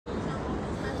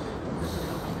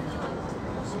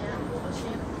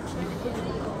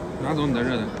拿走你的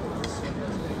热的。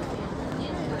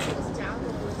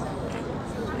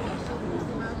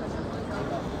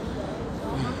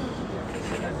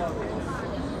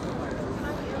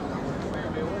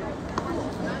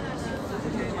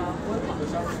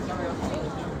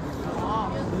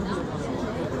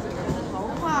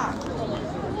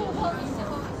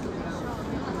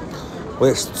我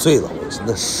也是醉了，我真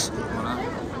的是，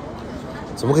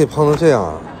怎么可以胖成这样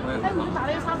啊？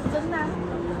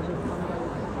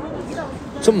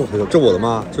这么回事？这我的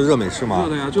吗？这热美式吗？热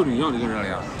的呀，就你要这个热的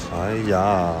呀。哎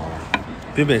呀，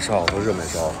冰美式好喝，热美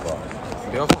式好喝。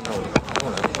不要放在我这个盘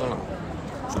上来喝了，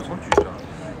马上取消。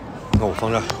那我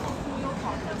放这儿。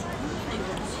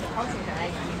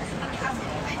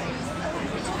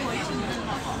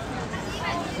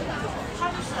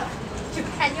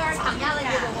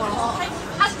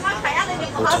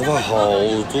我头发好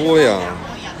多呀！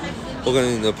我感觉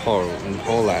你的朋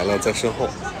友来了，在身后。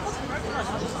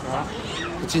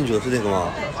进去的是那个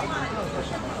吗？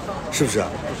是不是？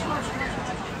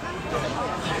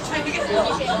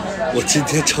我今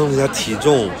天称了一下体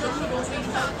重，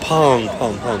胖。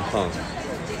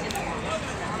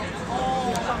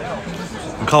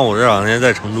你看我这两天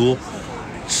在成都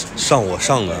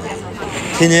上的，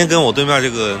天天跟我对面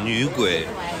这个女鬼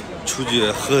出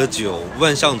去喝酒，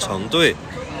万象城对，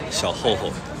小厚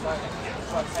厚，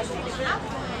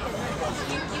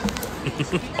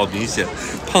好明显，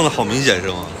胖的好明显是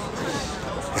吗？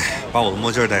哎，把我的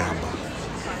墨镜戴上吧，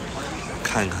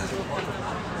看一看。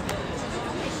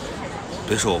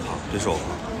别说我胖，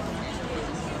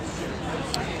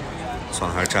算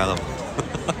了，还是摘了吧。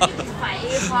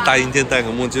大阴天戴个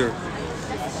墨镜。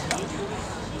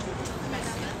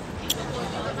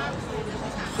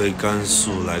回甘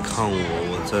肃来看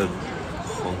我在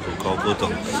黄土高坡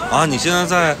等啊！你现在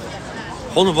在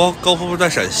黄土高坡不是在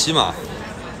陕西吗？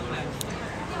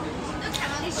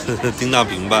丁大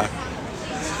明白，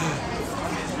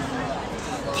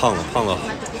胖了，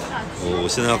我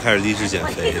现在要开始励志减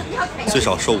肥，最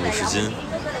少瘦50斤。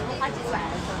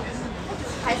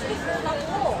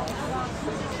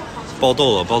爆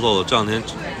痘了，这两天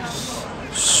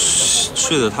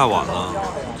睡得太晚了。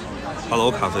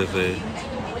Hello， 咖啡啡。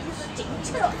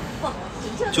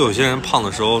就有些人胖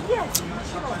的时候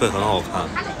会很好看。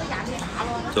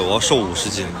对，我要瘦50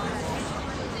斤，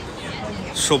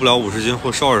瘦不了50斤或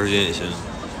瘦20斤也行。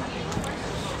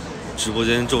直播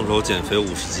间众筹减肥50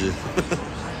斤，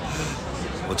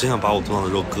我真想把我头上的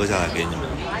肉割下来给你们。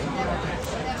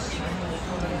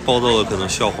爆痘的可能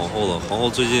需要皇后了，皇后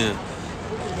最近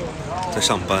在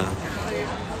上班。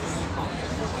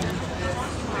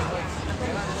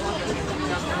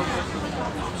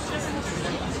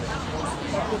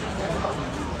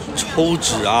抽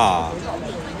脂啊！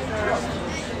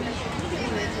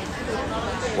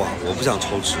哇，我不想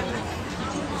抽脂，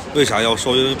为啥要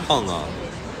瘦？因为胖啊！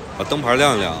把灯牌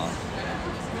亮一亮啊！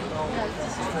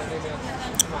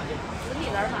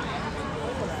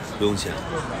不用剪，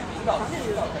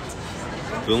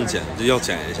这要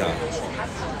剪一下。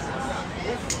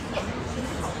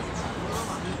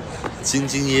兢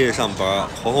兢业业上班，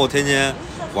皇后天天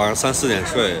晚上3、4点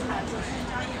睡。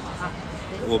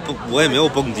我也没有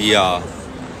蹦迪啊，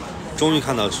终于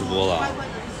看到直播了。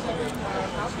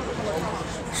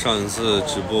上一次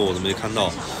直播我都没看到，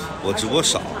我直播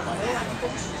少，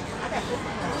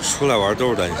出来玩都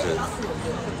是单身。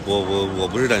我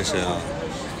不是单身啊，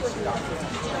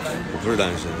我不是单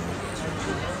身，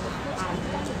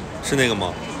是那个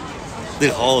吗？那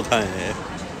个好好看哎。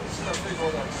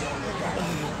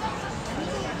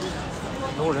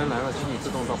等会人来了，请你自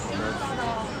动到旁边去。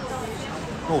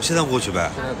那我现在过去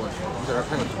呗。现在过去，你在这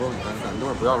看个直播，你看，等会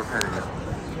儿不要拍人家。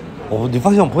你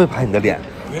发现我不会拍你的脸？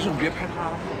没事，你别拍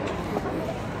他。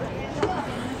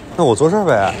那我坐这儿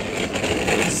呗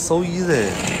 ，so easy。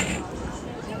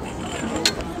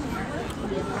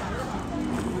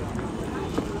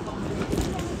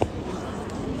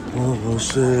我不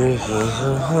是，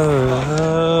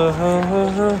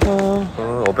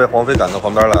我被黄飞赶到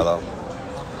旁边来了。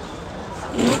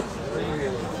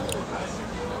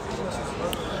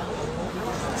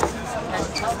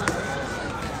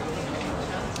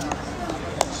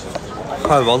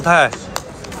嗨，王太，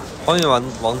欢迎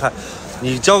王太，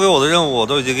你交给我的任务我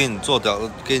都已经给你做掉，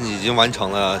给你已经完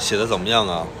成了，写的怎么样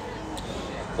啊？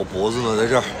我脖子呢，在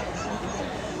这儿。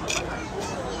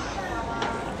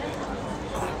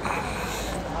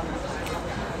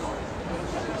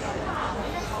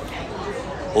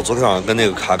我昨天晚上跟那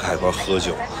个卡卡一块喝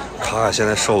酒，卡卡现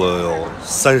在瘦了有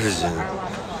30斤，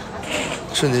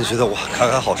瞬间觉得哇，卡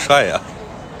卡好帅呀！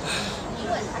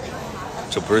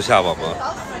这不是下巴吗？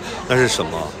那是什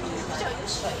么？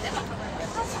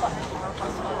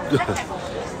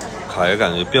卡爷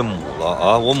感觉变母了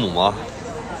啊！我母吗？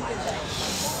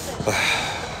唉，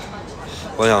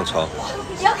万象城，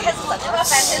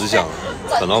慈祥，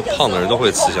可能胖的人都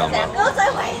会慈祥吧。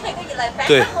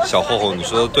对，小厚厚，你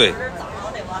说的对。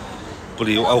不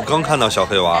理我，哎，我刚看到小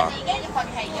黑娃，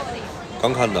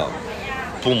刚看到，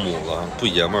不母了，不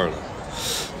爷们儿了，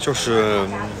就是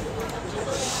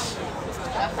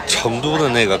成都的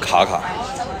那个卡卡。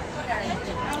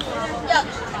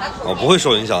哦，不会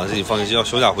受影响的，你放心，要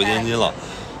休假回天津了。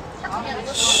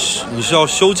你是要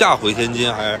休假回天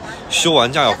津，还是休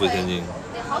完假要回天津？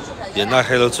眼袋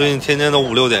黑了，最近天天都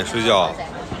5、6点睡觉，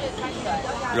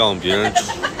让别人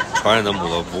传染的母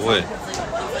的不会。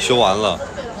休完了，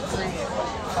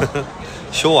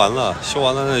休完了，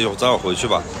那就早点回去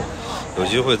吧，有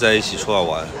机会在一起出来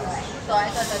玩。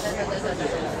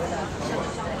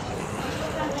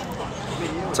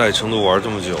在成都玩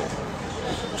这么久。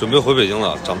准备回北京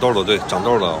了，长痘了，对，长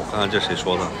痘了。我看看这谁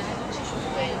说的？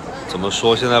怎么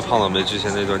说？现在胖了没之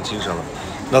前那段精神了？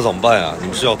那怎么办呀？你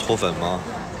们是要脱粉吗？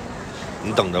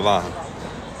你等着吧。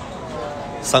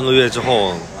3个月之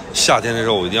后，夏天的时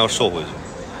候我一定要瘦回去，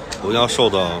我一定要瘦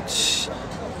到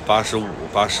80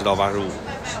到85。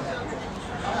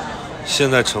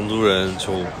现在成都人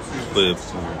就会不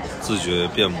自觉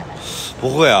变母，不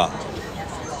会啊。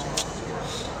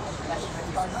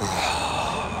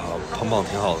胖胖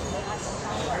挺好的。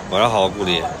晚上好，顾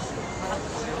里。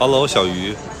Hello， 小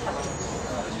鱼。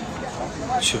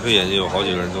去配眼镜有好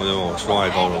几个人中间问我中外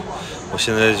高中，我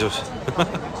现在就是，我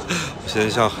现在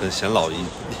像很显老一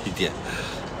点。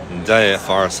你在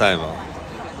凡尔赛吗？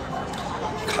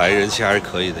卡爷人气还是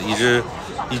可以的，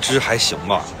一只还行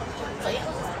吧。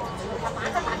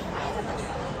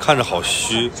看着好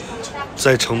虚，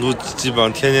在成都基本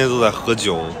上天天都在喝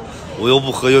酒，我又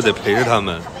不喝又得陪着他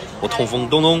们，我痛风。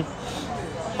东东。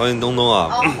欢迎东东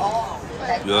啊！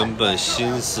原本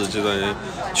心思这段人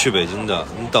去北京的，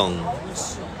你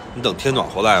等天暖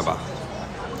和来吧。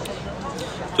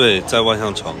对，在万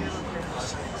象城。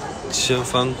先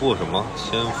翻过什么？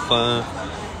先翻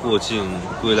过境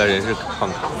归来人是看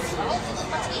看。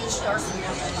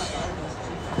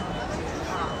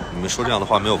你们说这样的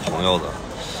话没有朋友的。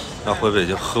那回北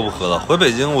京喝不喝了？回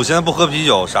北京我现在不喝啤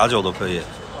酒，啥酒都可以，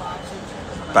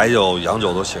白酒、洋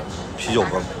酒都行，啤酒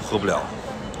喝不了。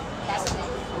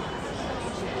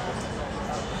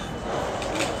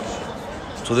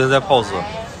昨天在 POS，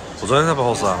 我昨天在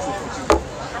POS 啊。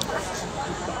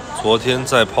昨天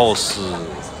在 POS，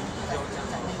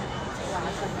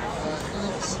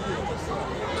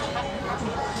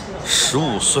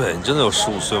 15岁，你真的有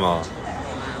15岁吗？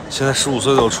现在15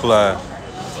岁都出来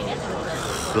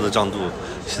喝的胀肚，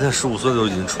现在15岁都已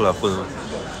经出来混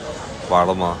玩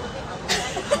了吗？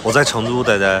我在成都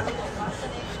呆呆，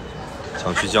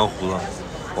想去江湖了。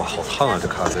哇，好烫啊！这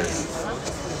咖啡。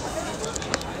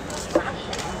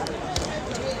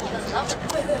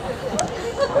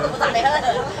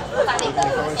刚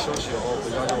刚休息哦，回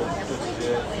家就直接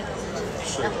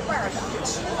睡了。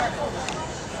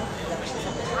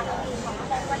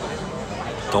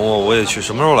等我也去，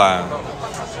什么时候来？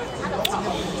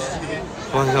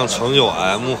万象城有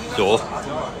M 有。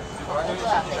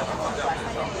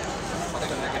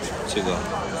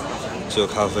这个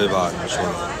咖啡吧，你说的。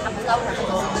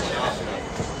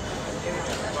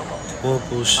我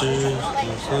不是。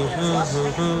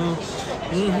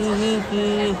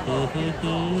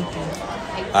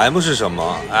M 是什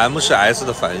么 ？M 是 S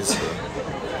的反义词。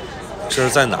这是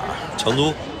在哪儿？成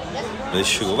都，没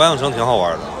去过。万象城挺好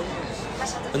玩的，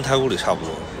跟太古里差不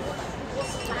多。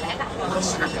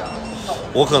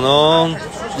我可能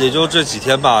也就这几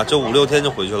天吧，这5、6天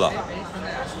就回去了。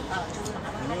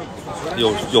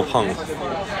又胖了，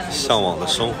向往的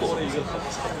生活。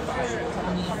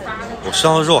我身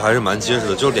上的肉还是蛮结实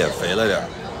的，就脸肥了点。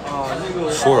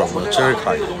说什么呢？真是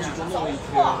卡爷，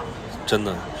真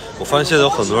的。我发现现在有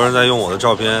很多人在用我的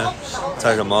照片，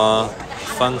在什么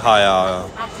翻卡呀、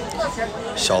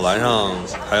小蓝上，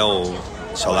还有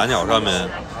小蓝鸟上面，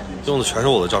用的全是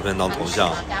我的照片当头像。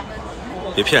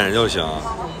别骗人就行，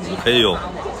你们可以有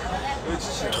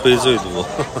推最多。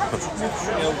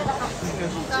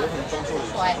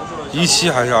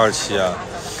17还是27啊？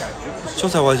就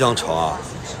在万象城啊。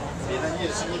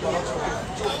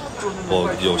我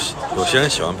有些人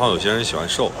喜欢胖，有些人喜欢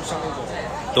瘦，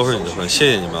都是你的粉，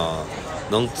谢谢你们啊！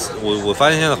我发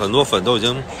现现在很多粉都已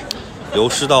经流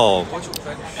失到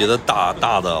别的大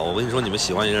的。我跟你说，你们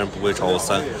喜欢一个人不会超过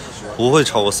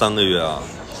3个月啊！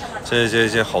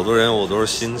这好多人我都是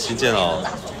新见到。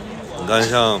你看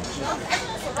像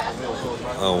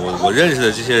我认识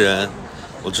的这些人，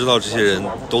我知道这些人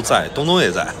都在，东东也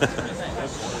在。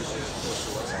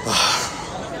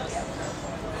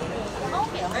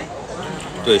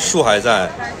对，树还在。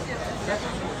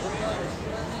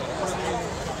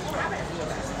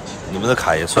你们的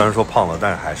卡爷虽然说胖了，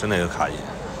但是还是那个卡爷。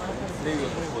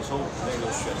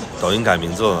抖音改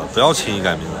名字了，不要轻易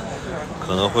改名字，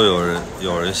可能会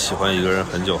有人喜欢一个人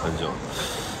很久很久。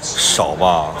少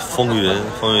吧，风云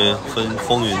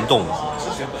动，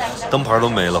灯牌都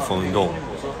没了，风云动。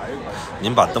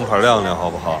您把灯牌亮亮好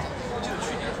不好？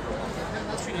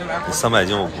你300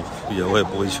斤我也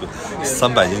不会去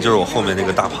，300斤就是我后面那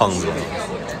个大胖子，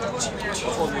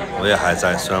我也还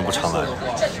在，虽然不常来。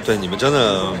对，你们真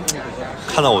的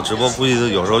看到我直播，估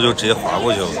计有时候就直接划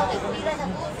过去了。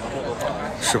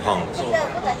是胖子，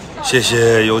谢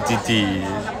谢优弟弟，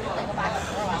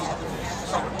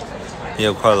你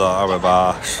也快乐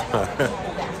280。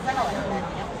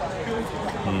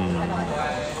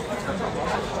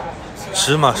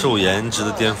芝麻是我颜值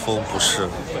的巅峰，不是。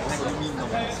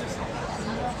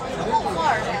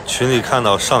群里看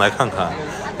到上来看看，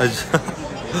那就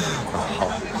好，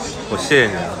我谢谢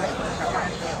你啊，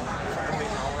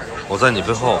我在你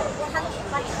背后。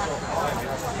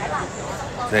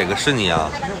哪个是你啊？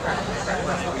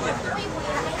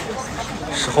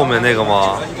是后面那个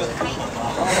吗？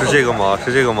是这个吗？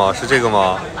是这个吗？是这个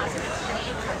吗？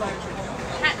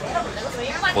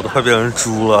我都快变成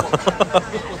猪了。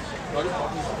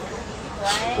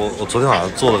我昨天晚上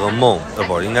做了个梦，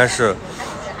不，应该是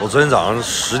我昨天早上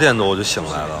10点多我就醒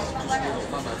来了，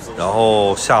然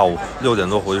后下午6点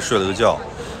多回去睡了个觉，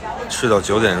睡到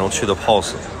9点钟去的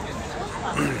POS。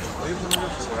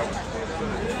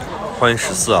欢迎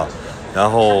14啊，然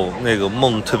后那个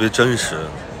梦特别真实，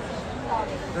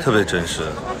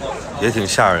也挺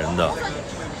吓人的。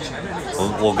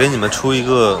我给你们出一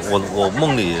个，我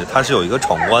梦里它是有一个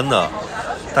闯关的，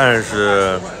但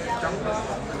是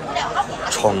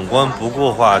闯关不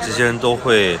过话，这些人都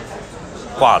会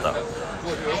挂的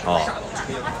啊。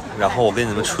然后我给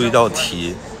你们出一道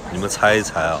题，你们猜一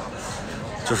猜啊，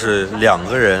就是2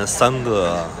个人3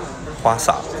个花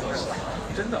洒。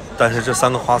但是这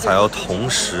3个花洒要同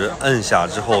时摁下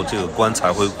之后，这个关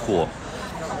才会过。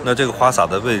那这个花洒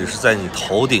的位置是在你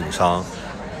头顶上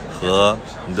和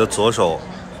你的左手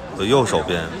和右手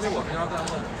边。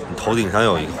你头顶上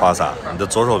有一个花洒，你的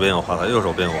左手边有花洒，右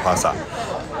手边有花洒。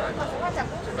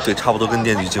对，差不多跟《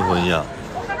电锯惊魂》一样。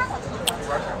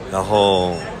然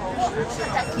后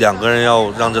2个人要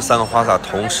让这3个花洒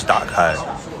同时打开。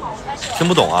听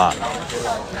不懂啊？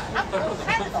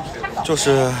就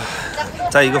是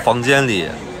在一个房间里，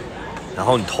然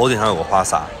后你头顶上有个花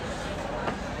洒，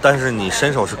但是你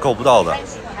伸手是够不到的，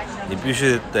你必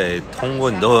须得通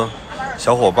过你的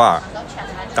小伙伴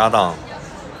搭档，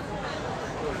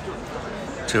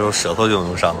这时候舌头就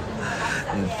用上了，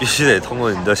你必须得通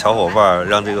过你的小伙伴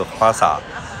让这个花洒，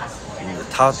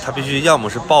他必须要么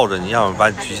是抱着你，要么把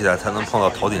你举起来，才能碰到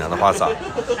头顶上的花洒。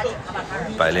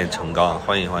百炼成钢，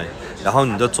欢迎欢迎。然后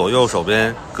你的左右手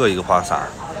边各一个花洒。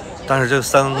但是这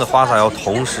3个花洒要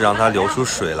同时让它流出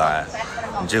水来，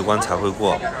你这关才会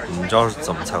过。你知道是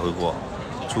怎么才会过？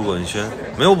朱文轩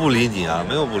没有不理你啊，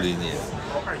没有不理你，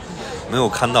没有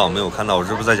看到，我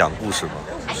这不是在讲故事吗？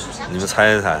你们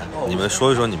猜一猜，你们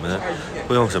说一说，你们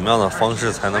会用什么样的方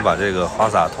式才能把这个花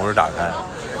洒同时打开？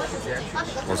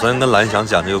我昨天跟蓝翔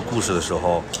讲这个故事的时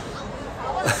候，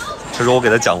他说我给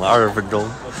他讲了20分钟，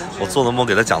我做的梦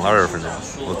给他讲了20分钟。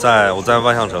我在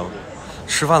万象城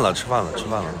吃饭了。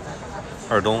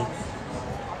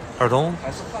二东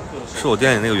是我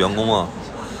店里那个员工吗？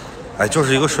哎，就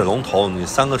是一个水龙头，你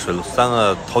3个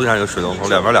头顶上有个水龙头，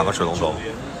两边2个水龙头，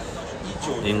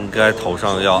应该头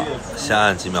上要先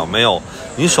按几秒，没有，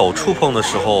你手触碰的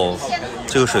时候，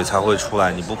这个水才会出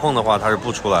来，你不碰的话它是不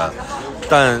出来的。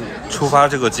但触发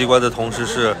这个机关的同时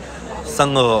是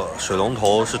3个水龙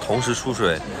头是同时出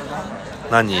水，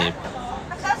那你。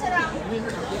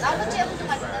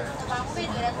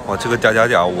哇，这个点，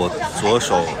我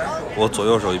左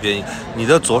右手一边，你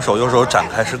的左手右手展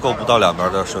开是够不到2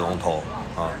边的水龙头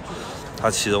啊。他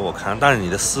骑的我看，但是你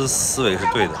的思维是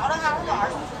对的。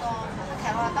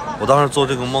我当时做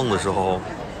这个梦的时候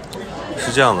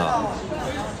是这样的，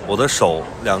我的手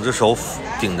2只手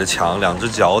顶着墙，2只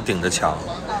脚顶着墙，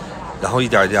然后一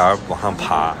点往上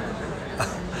爬，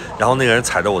然后那个人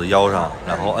踩着我的腰上，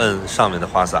然后摁上面的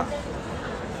花洒。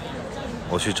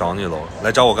我去找你喽，来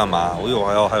找我干嘛？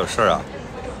我还有事儿啊！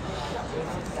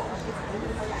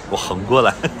我横过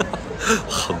来，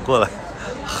横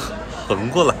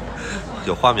过来，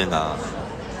有画面感啊！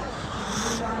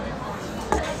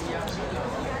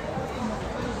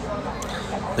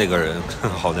那个人，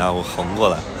好家伙，横过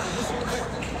来。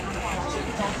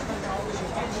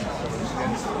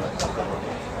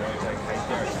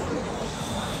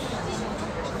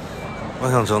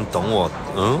万象城等我，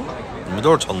你们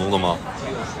都是成都的吗？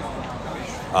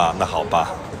啊，那好吧。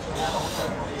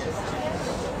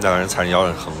两个人踩着腰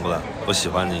也横过来，我喜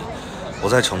欢你，我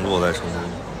在成都，我在成都。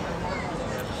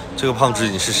这个胖子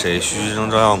你是谁？徐徐生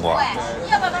照相馆。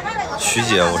徐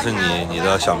姐，我是你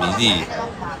的小迷弟。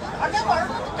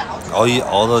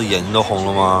熬的眼睛都红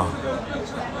了吗？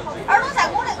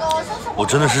我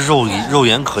真的是肉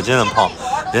眼可见的胖，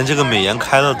连这个美颜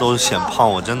开了都显胖，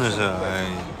我真的是哎。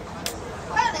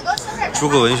诸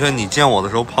葛文轩，你见我的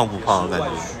时候胖不胖？感觉。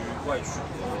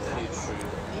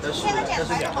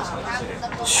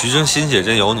徐峥新写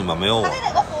真有你吗？没有我，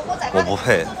我不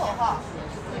配。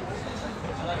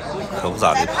可不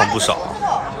咋地，胖不少。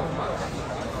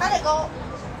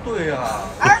对呀。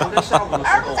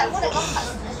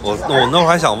我那会儿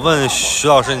还想问徐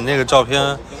老师，你那个照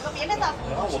片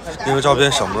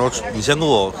什么时候出？你先给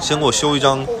我修一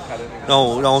张，让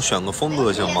我选个风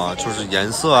格行吗？就是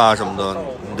颜色啊什么的，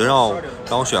你得让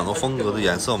我选个风格的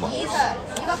颜色嘛。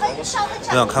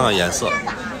我想看看颜色。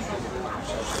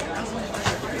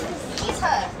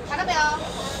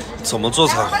怎么做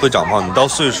才会长胖？你到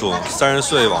岁数30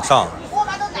岁往上，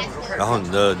然后你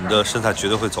的身材绝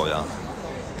对会走样。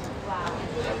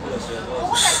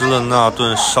吃了那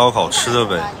顿烧烤吃的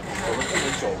呗，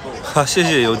哈，谢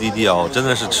谢油滴滴啊，我真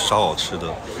的是吃烧烤吃的，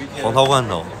黄桃罐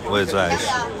头我也最爱吃，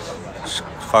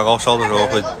发高烧的时候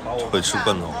会吃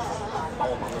罐头。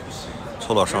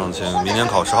抽到上签，明年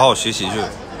考试好好学习去。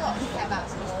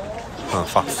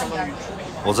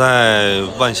我在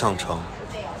万象城，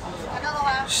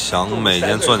想每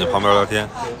天坐你旁边聊天，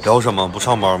聊什么？不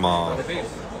上班吗？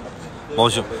猫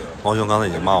兄刚才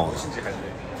已经骂我了。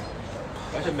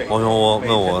猫兄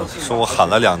问我说我喊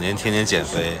了2年，天天减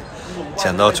肥，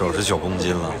减到99公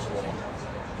斤了，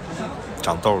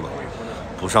长痘了，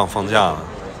不上放假了。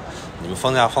你们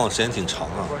放假放的时间挺长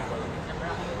啊。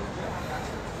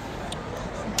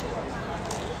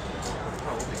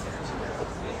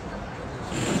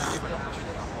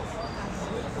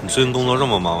你最近工作这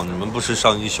么忙，你们不是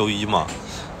上1休1吗？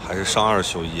还是上2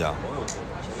休1啊？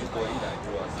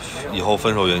以后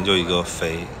分手原因就一个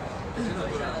肥。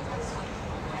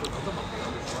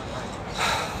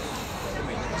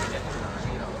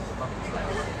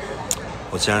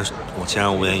我竟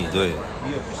然无言以对，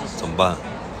怎么办？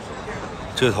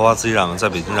这个头发自己染的，在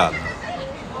北京染的，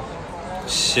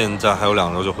现在还有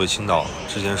2周就回青岛了。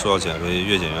之前说要减肥，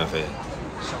越减越肥，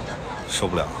受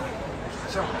不了。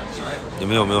你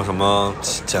们有没有什么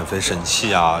减肥神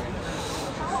器啊？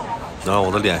能让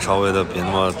我的脸稍微的别那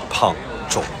么胖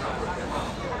肿？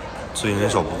最近人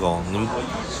手不够，你们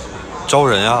招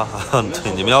人呀？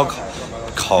对，你们要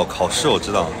考试，我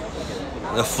知道。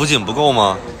那辅警不够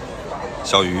吗？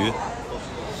小鱼，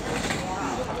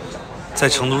在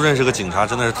成都认识个警察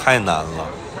真的是太难了。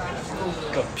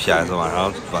PS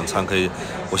晚餐可以，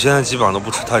我现在基本上都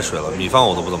不吃碳水了，米饭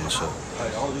我都不怎么吃。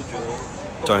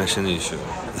锻炼身体去，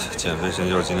减肥神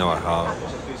就是今天晚上，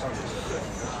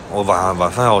我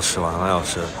晚饭要吃，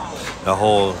然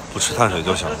后不吃碳水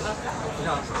就行了。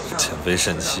减肥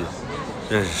神器，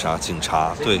认识啥？警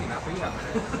察？对，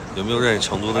有没有认识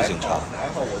成都的警察？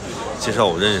介绍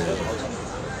我认识。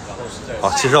好，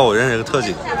介绍我认识个特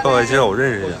警，快来介绍我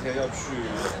认识一下。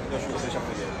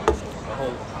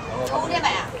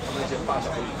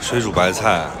水煮白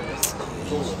菜，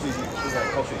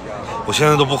我现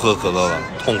在都不喝可乐了，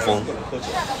痛风。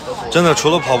真的，除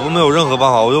了跑步没有任何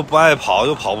办法，我又不爱跑，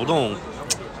又跑不动，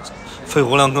肺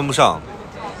活量跟不上。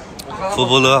佛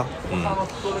伯勒，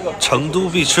成都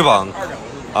必吃榜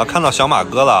啊！看到小马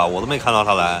哥了，我都没看到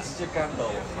他来。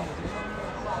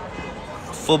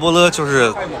佛伯勒就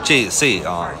是 JC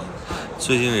啊，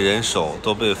最近人手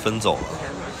都被分走了。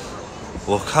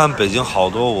我看北京好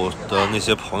多我的那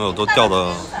些朋友都调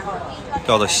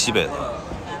到西北了，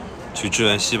去支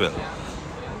援西北了。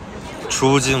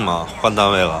出境嘛，换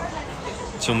单位了，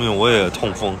救命！我也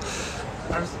痛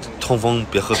风，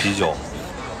别喝啤酒，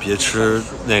别吃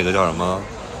那个叫什么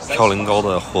嘌呤高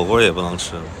的火锅也不能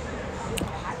吃。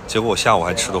结果我下午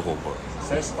还吃的火锅，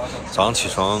早上起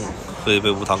床喝一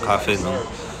杯无糖咖啡能，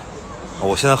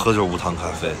我现在喝就是无糖咖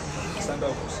啡。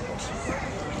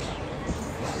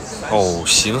哦，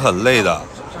行很累的，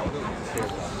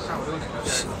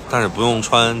但是不用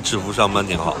穿制服上班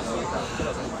挺好。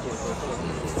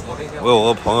我有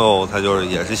个朋友，他就是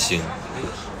也是行，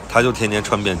他就天天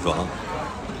穿便装。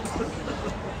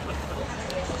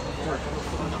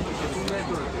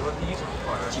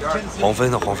黄飞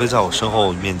呢？黄飞在我身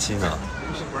后面基呢。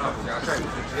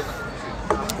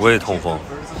我也痛风，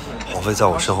黄飞在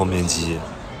我身后面基。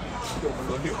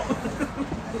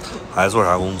还做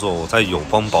啥工作？我在友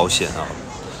邦保险啊。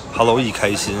Hello， 一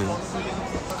开心。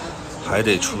还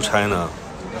得出差呢。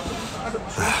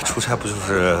哎，出差不就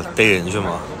是逮人去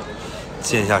吗？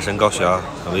健一下身，高血压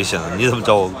很危险的。你怎么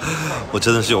知道我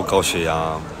真的是有高血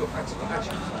压？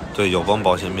对，友邦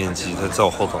保险面基，他在我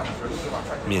后头。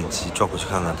面基转过去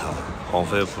看看他。黄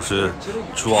飞不是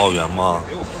住澳园吗？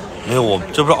没有，我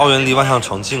这不是澳园离万象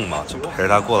城近吗？就陪着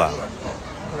他过来了。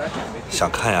想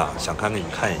看呀，想看给你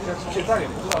们看一眼。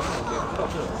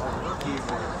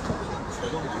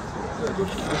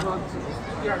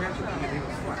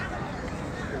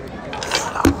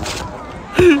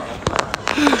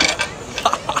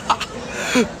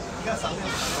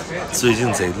最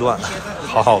近贼乱，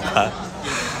好好看。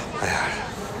哎呀，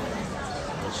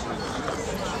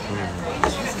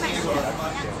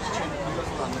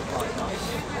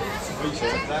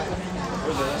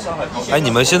哎，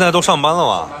你们现在都上班了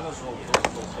吗？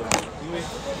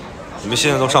你们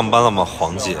现在都上班了吗？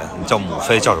黄姐，你叫母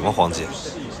妃，叫什么黄姐？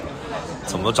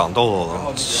怎么长痘痘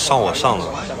了？上我上了。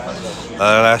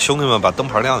来，兄弟们，把灯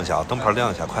牌亮一下啊！灯牌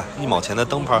亮一下，快！1毛钱的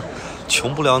灯牌，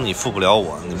穷不了你，富不了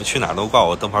我。你们去哪儿都挂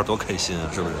我灯牌，多开心啊！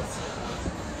是不是？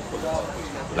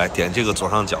来点这个左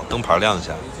上角，灯牌亮一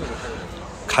下。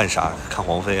看啥？看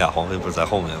黄飞啊！黄飞不是在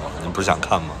后面吗？你们不是想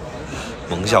看吗？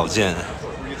萌小贱，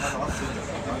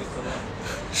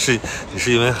你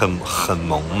是因为很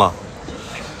萌吗？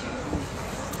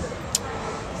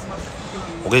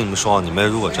我跟你们说，你们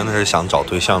如果真的是想找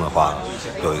对象的话，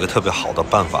有一个特别好的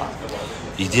办法，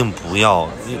一定不要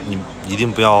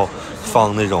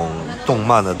放那种动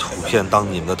漫的图片当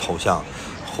你们的头像，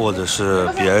或者是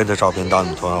别人的照片当你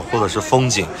们头像，或者是风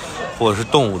景，或者是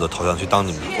动物的头像去当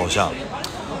你们的头像，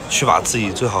去把自己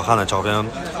最好看的照片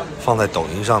放在抖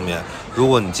音上面。如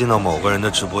果你进到某个人的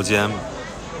直播间，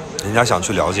人家想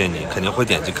去了解你，肯定会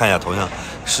点击看一下头像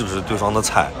是不是对方的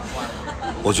菜。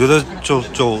我觉得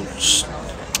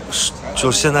就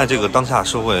现在这个当下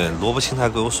社会，萝卜青菜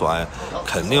各有所爱，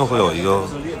肯定会有一个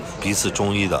彼此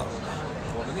中意的，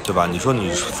对吧？你说你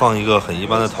放一个很一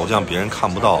般的头像，别人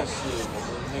看不到，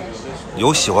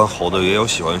有喜欢猴的，也有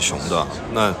喜欢熊的。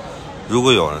那如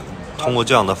果有人通过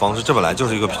这样的方式，这本来就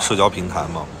是一个社交平台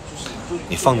嘛，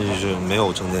你放进去没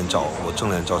有正脸照，我正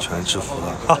脸照全是制服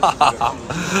的，哈哈哈！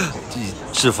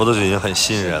制服的就已经很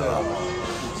吸引人了。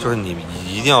就是你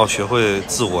一定要学会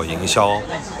自我营销，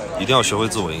一定要学会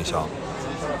自我营销。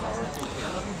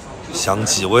想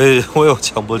挤，我有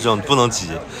强迫症，不能挤，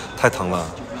太疼了。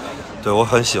对，我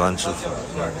很喜欢制服。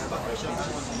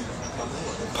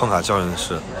胖卡教练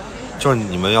是，就是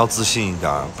你们要自信一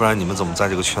点，不然你们怎么在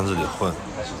这个圈子里混？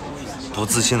不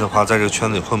自信的话，在这个圈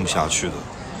子里混不下去的。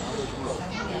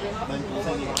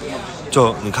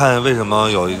就你看，为什么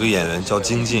有一个演员叫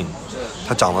金靖，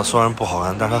他长得虽然不好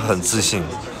看，但是他很自信，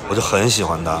我就很喜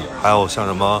欢他。还有像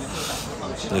什么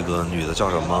那个女的叫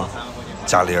什么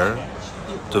贾玲儿，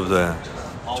对不对？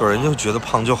就是人家觉得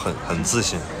胖就很自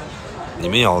信，你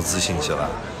们也要自信起来。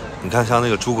你看像那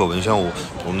个诸葛文轩，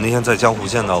我们那天在江湖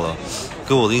见到了，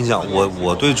给我的印象，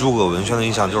我对诸葛文轩的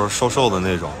印象就是瘦瘦的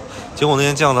那种，结果那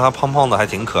天见到他胖胖的，还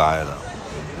挺可爱的。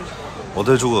我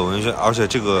对诸葛文轩，而且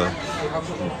这个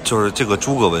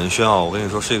诸葛文轩啊，我跟你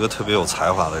说是一个特别有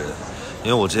才华的人，因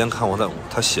为我之前看过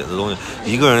他写的东西，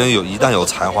一个人一旦有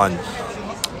才华，你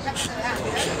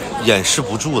掩饰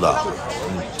不住的。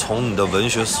从你的文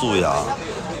学素养、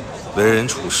为人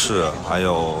处事，还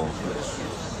有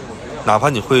哪怕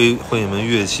你会一门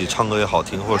乐器，唱歌也好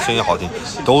听，或者声音好听，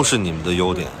都是你们的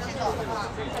优点。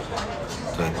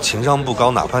对，情商不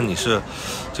高，哪怕你是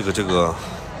这个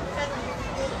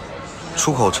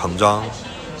出口成章，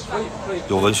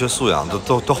有文学素养，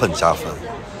都很加分。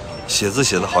写字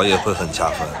写得好也会很加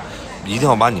分。一定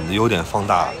要把你们的优点放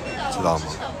大，知道吗？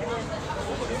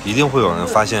一定会有人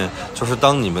发现，就是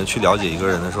当你们去了解一个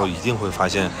人的时候，一定会发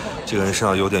现这个人身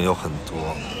上优点有很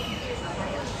多。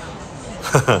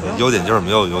优点就是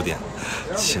没有优点，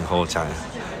请和我加油。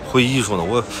会艺术呢，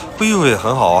我会艺术也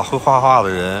很好啊，会画画的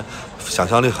人想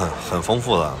象力很丰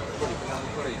富的。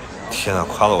天哪，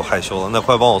夸得我害羞了，那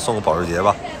快帮我送个保时捷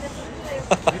吧。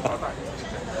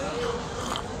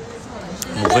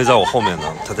母妃在我后面呢，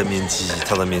她在面基，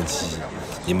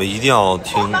你们一定要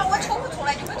听。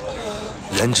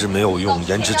颜值没有用，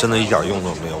颜值真的一点用都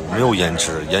没有。我没有颜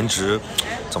值，颜值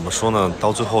怎么说呢？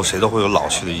到最后谁都会有老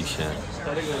去的一天。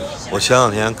我前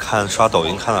两天刷抖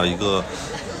音看到一个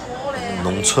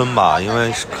农村吧，因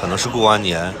为可能是过完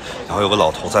年，然后有个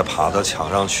老头在爬到墙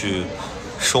上去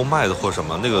收麦子或什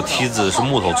么，那个梯子是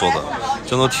木头做的，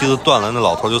就那梯子断了，那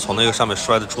老头就从那个上面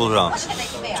摔在桌子上，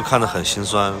就看得很心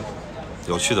酸。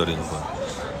有趣的灵魂，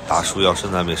大叔要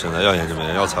身材没身材，要颜值没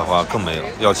颜值，要才华更没有，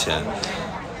要钱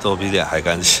都比脸还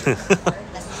干净。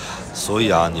所以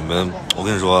啊，你们，我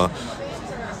跟你说，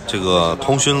这个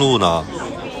通讯录呢，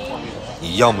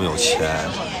你要么有钱，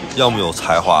要么有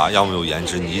才华，要么有颜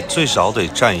值，你最少得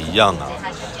占一样啊，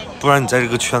不然你在这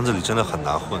个圈子里真的很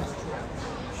难混。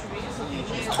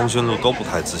通讯录都不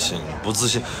太自信，不自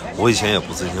信，我以前也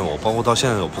不自信，我包括到现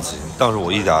在都不自信，但是我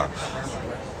一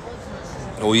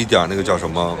点那个叫什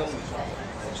么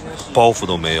包袱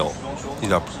都没有，一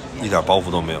点包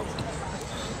袱都没有。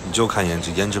你就看颜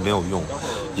值，颜值没有用，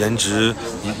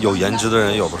有颜值的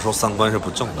人有的时候三观是不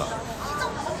正的，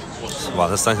把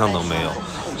这三项都没有，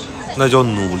那就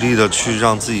努力的去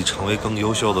让自己成为更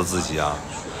优秀的自己啊！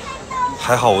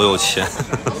还好我有钱。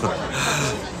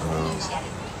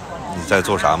你在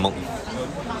做啥梦？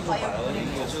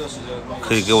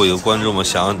可以给我一个关注吗？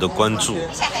想要你的关注，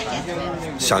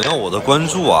想要我的关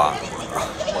注啊！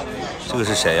这个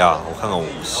是谁呀？我看看，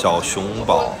小熊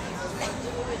宝。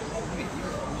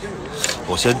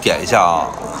我先点一下啊！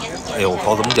哎呦，我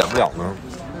靠，怎么点不了呢？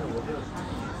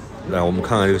来，我们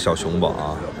看看这个小熊宝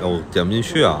啊！哎呦，点不进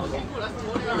去啊！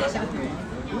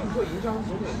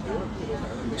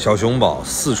小熊宝，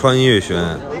四川音乐学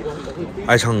院，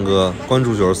爱唱歌，关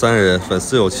注93人，粉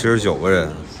丝有79个人。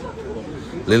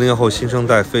00后新生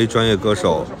代非专业歌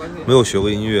手，没有学过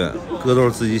音乐，歌都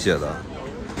是自己写的，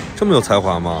这么有才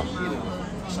华吗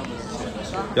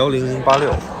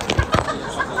？10086，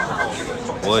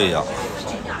我也要。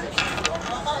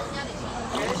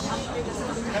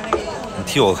你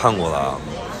替我看过了，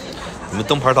你们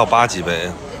灯牌到8级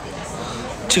呗。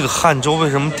这个汉州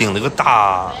为什么顶了个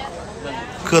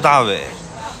各大伟？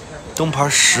灯牌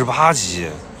18级，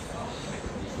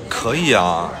可以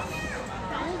啊。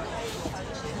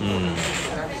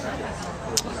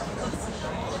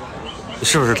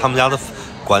是不是他们家的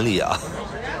管理啊？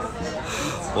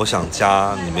我想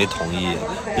加你没同意，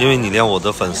因为你连我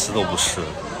的粉丝都不是，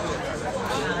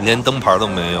你连灯牌都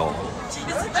没有。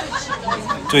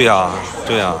对呀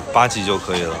，8级就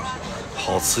可以了。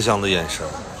好慈祥的眼神。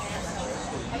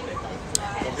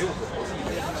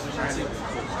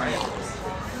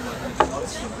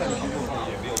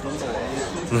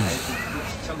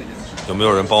有没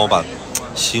有人帮我把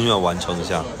心愿完成一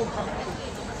下？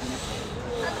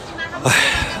哎，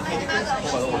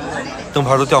灯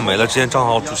牌都掉没了，之前账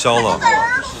号注销了。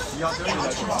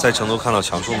在成都看到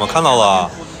强叔吗？看到了，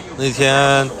那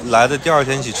天来的第2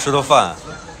天一起吃的饭，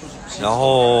然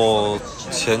后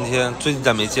最近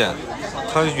再没见。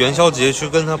他元宵节去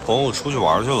跟他朋友出去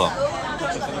玩去了。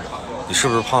你是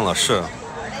不是胖了？是，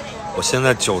我现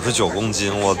在99公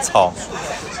斤，我操！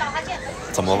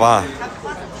怎么办？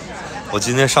我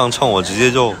今天上秤，我直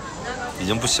接就已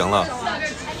经不行了。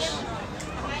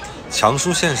强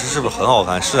叔现实是不是很好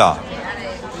看？是啊，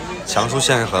强叔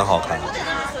现实很好看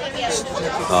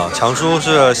啊，强叔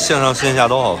是线上线下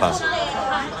都好看，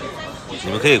你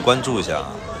们可以关注一下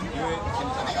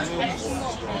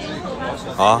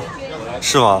啊。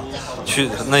是吗？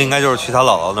那应该就是去他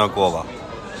姥姥那儿过吧。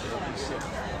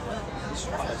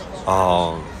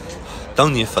哦，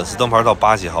等你粉丝灯牌到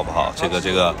8级好不好？这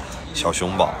个小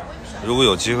熊宝，如果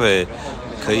有机会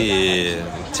可以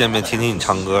见面听听你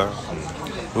唱歌。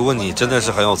如果你真的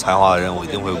是很有才华的人，我一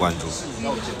定会关注。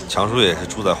强叔也是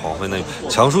住在黄飞那里，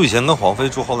强叔以前跟黄飞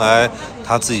住，后来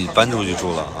他自己搬出去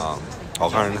住了啊。好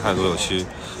看人太多，有趣，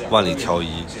万里挑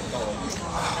一。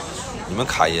你们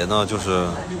卡爷呢，就是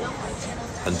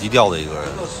很低调的一个人，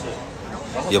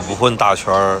也不混大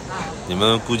圈儿。你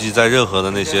们估计在任何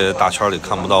的那些大圈里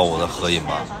看不到我的合影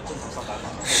吧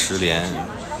？10连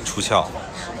出窍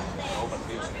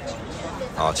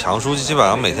啊！强叔基本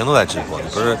上每天都在直播，你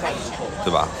不是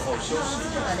对吧？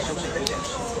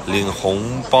领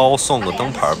红包送个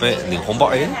灯牌呗，领红包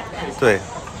哎，对，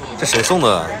这谁送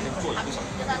的？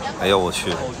哎呦我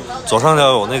去！左上角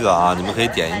有那个啊，你们可以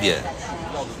点一点，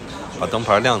把灯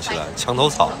牌亮起来。墙头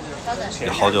草也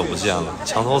好久不见了，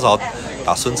墙头草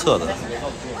打孙策的。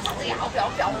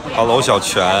Hello 小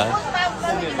泉，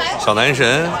小男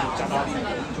神，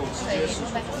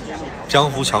江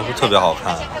湖强叔特别好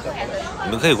看，你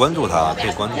们可以关注他，可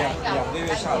以关注。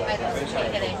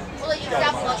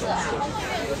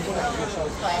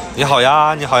你好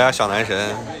呀，你好呀，小男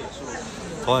神。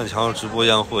昨晚强叔直播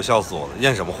验货，笑死我了！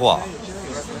验什么货啊？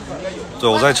对，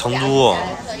我在成都。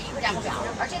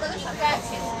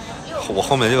我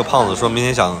后面这个胖子说明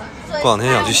天过2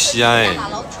天想去西安，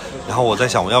然后我在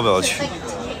想我要不要去。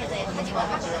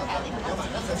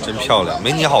真漂亮，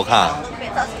没你好看，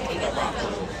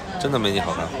真的没你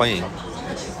好看，欢迎。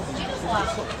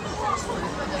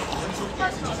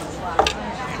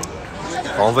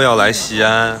王菲要来西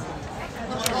安，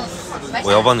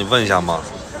我要帮你问一下吗？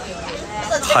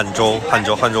汉州，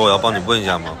我要帮你问一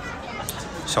下吗？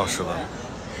笑死了。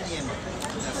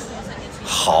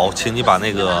好，请你把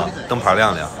那个灯牌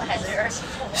亮亮。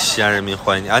西安人民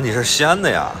欢迎你啊！你是西安的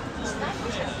呀？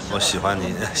我喜欢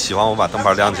你，喜欢我把灯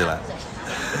牌亮起来。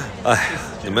哎，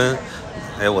你们，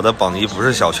哎，我的榜一不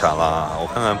是小泉了，我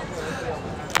看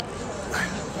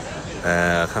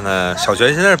看，看看小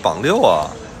泉现在是榜6啊。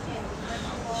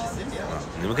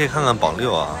你们可以看看榜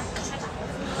6啊。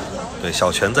对，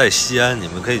小泉在西安，你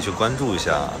们可以去关注一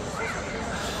下。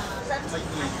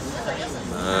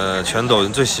全抖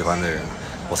音最喜欢的人，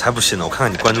我才不信呢！我看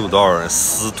看你关注多少人，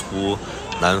司徒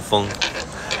南风，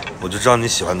我就知道你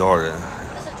喜欢多少人。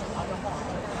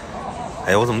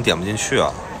哎，我怎么点不进去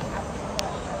啊？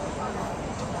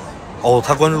哦，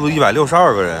他关注了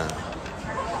162个人。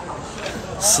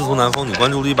司徒南风，你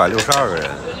关注了162个人，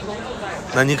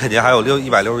那你肯定还有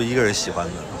161个人喜欢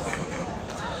的。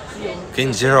给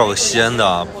你介绍个西安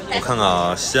的，我看看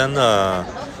啊，西安的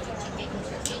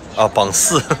啊榜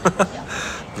4。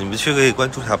你们去可以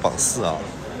关注一下榜4啊。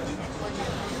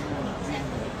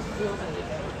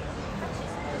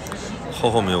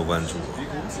后没有关注。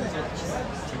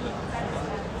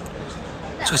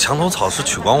这个墙头草是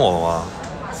取关我了吗？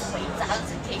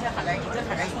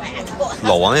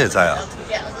老王也在啊。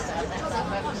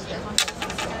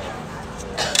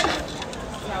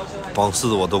榜4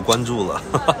的我都关注了，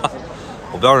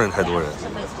我不要认太多人。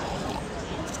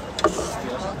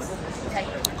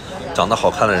长得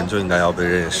好看的人就应该要被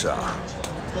认识啊！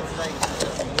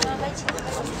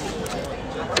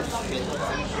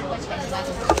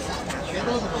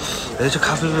哎，这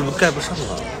咖啡为什么盖不上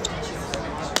啊？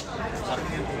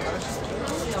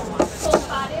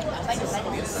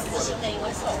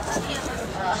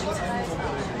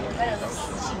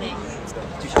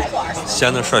西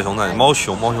安的帅熊在哪里？猫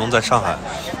熊在上海，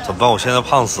怎么办？我现在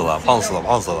胖死了！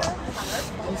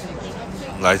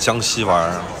来江西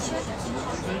玩。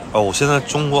哦，我现在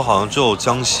中国好像只有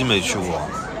江西没去过，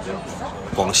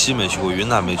广西没去过，云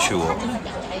南没去过，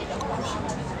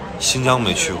新疆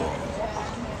没去过，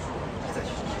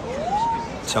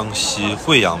江西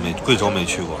贵州没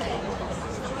去过，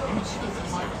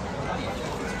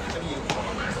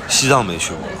西藏没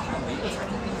去过。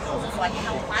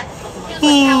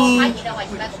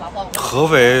合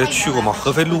肥去过吗？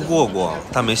合肥路过，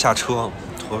但没下车。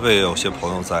合肥有些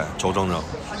朋友在，周正。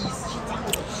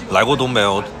来过东北，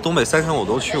东北3省我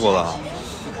都去过了。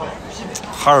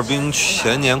哈尔滨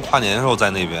前年跨年的时候在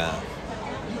那边，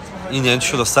一年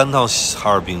去了3趟哈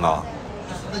尔滨啊。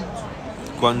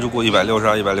关注过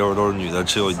162都是女的，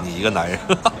只有你一个男人。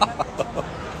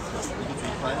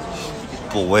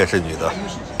不，我也是女的。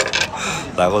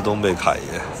来过东北卡爷，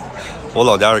我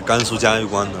老家是甘肃嘉峪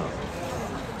关的。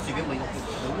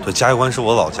对，嘉峪关是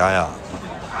我老家呀，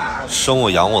生我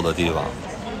养我的地方。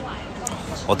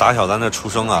我打小在那出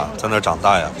生啊，在那长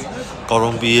大呀。高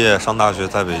中毕业上大学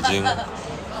在北京，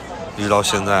一直到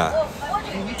现在，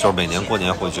就是每年过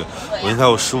年回去。我应该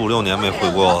有15、16年没回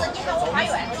过，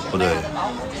不对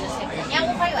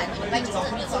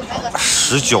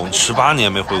，19、18年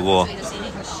没回过。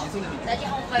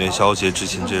元宵节之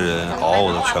前这人嗷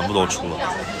嗷的全部都出了。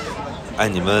哎，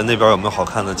你们那边有没有好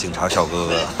看的警察小哥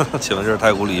哥？请问这是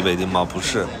太古里北京吗？不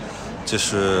是，这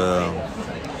是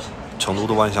成都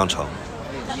的万象城。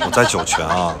我在酒泉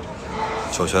啊，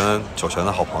酒泉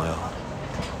的好朋友。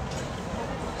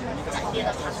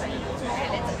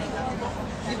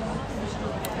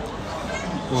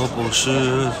我不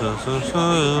是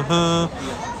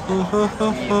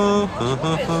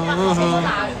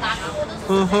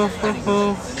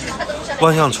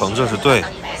万象城，这是对。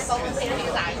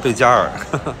贝加尔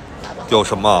有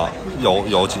什么？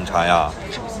有警察呀。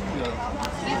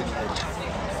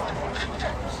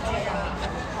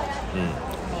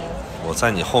我在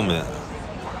你后面，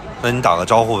那你打个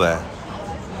招呼呗。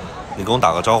你跟我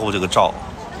打个招呼，这个照。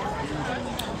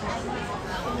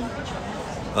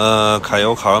凯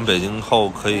游考完北京后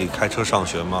可以开车上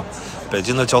学吗？北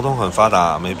京的交通很发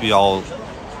达，没必要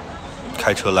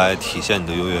开车来体现你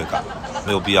的优越感，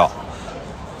没有必要。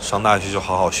上大学就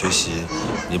好好学习，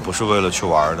你不是为了去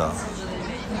玩的。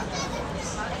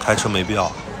开车没必要，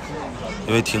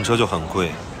因为停车就很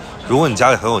贵。如果你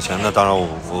家里很有钱，那当然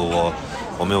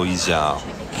我没有意见啊。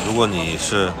如果你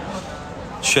是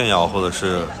炫耀或者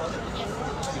是，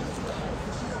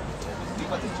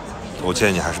我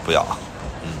建议你还是不要。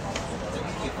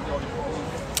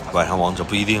晚上王者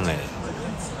不一定哎。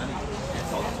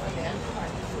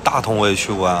大同我也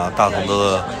去过啊，大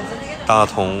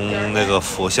同那个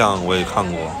佛像我也看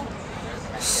过。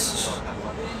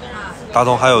大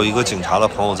同还有一个警察的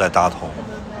朋友在大同。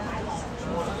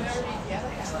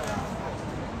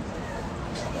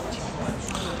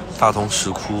大同石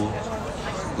窟、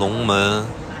龙门、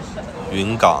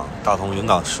云冈、大同云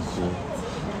冈石窟，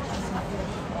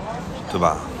对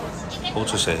吧？哦，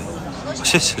这谁？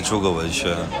谢谢诸葛文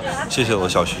轩，谢谢我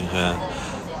小轩轩。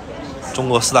中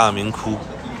国4大名窟：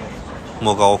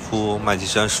莫高窟、麦积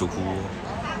山石窟、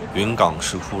云冈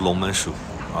石窟、龙门石窟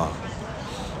啊，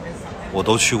我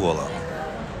都去过了。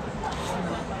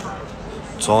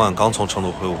昨晚刚从成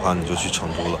都回武汉，你就去成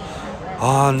都了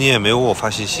啊？你也没有给我发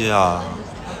信息啊？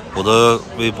我的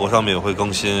微博上面也会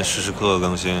更新，时时刻刻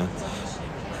更新。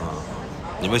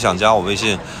你们想加我微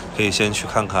信，可以先去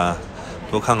看看，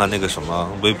多看看那个什么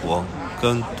微博，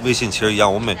跟微信其实一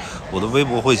样。我的微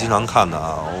博会经常看的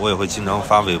啊，我也会经常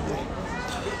发微博。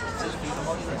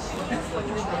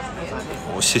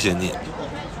我谢谢你，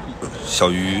小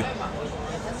鱼。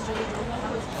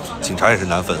警察也是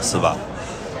男粉丝吧？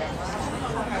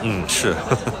是。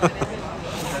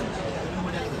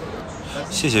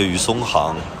谢谢于松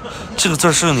行，这个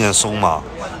字是念松吗？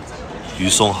于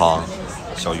松行，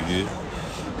小鱼。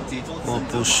我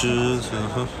不是，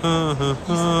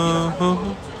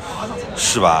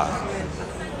是吧？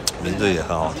名字也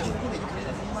很好听。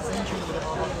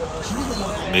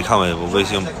没看微博，微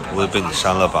信不会被你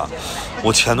删了吧？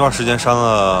我前段时间删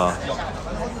了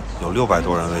有600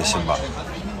多人微信吧。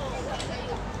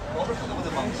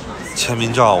签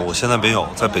名照我现在没有，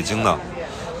在北京呢。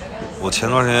我前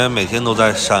段时间每天都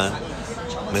在删，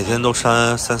每天都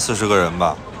删30-40个人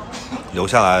吧，留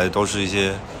下来都是一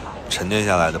些沉淀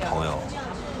下来的朋友。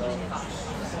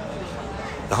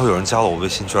然后有人加了我微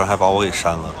信，居然还把我给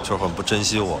删了，就是很不珍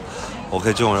惜我。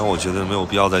OK， 这种人我觉得没有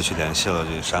必要再去联系了，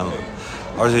就给删了。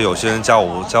而且有些人加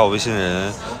我微信的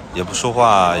人也不说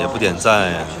话，也不点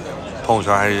赞，朋友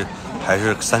圈还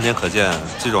是3天可见，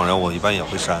这种人我一般也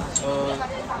会删。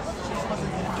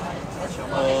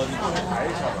你帮我排一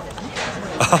下吧。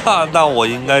哈哈，那我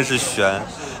应该是悬。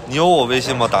你有我微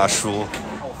信吗，大叔？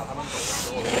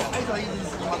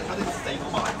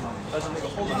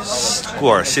顾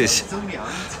尔，谢谢，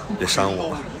别删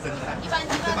我。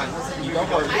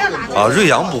啊，瑞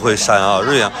阳不会删啊，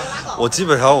瑞阳，我基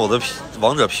本上我的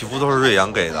王者皮肤都是瑞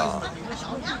阳给的。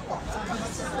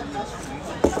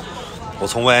我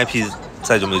从 VIP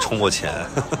再就没充过钱，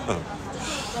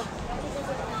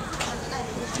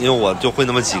因为我就会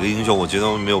那么几个英雄，我觉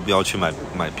得没有必要去买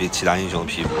其他英雄的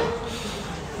皮肤。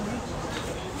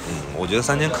我觉得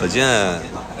3天可见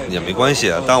也没关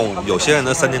系，但有些人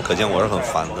的3天可见我是很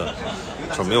烦的，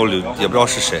说没有留，也不知道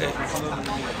是谁，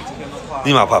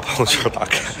立马把朋友圈打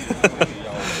开。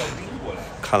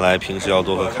看来平时要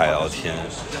多和凯聊天，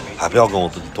还不要跟我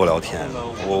多聊天。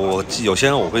我有些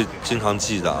人我会经常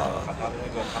记的啊。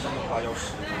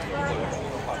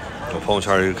我朋友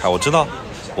圈一直开，我知道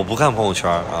我不看朋友圈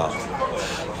啊，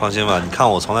放心吧，你看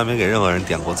我从来没给任何人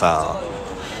点过赞啊。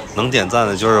能点赞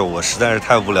的就是我实在是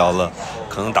太无聊了，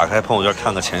可能打开朋友圈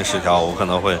看个前10条，我可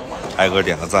能会挨个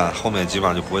点个赞，后面基本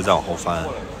上就不会再往后翻。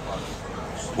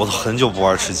我都很久不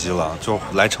玩吃鸡了，就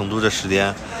来成都这10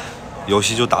天，游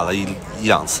戏就打了一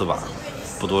两次吧，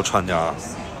不多串点儿。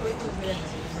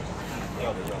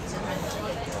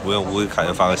无缘无故给凯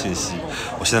爷发个信息，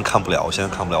我现在看不了，我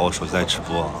手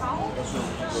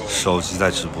机在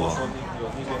直播，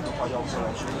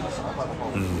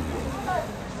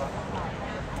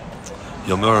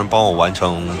有没有人帮我完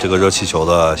成这个热气球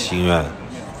的心愿？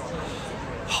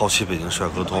好奇北京帅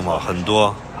哥多吗？很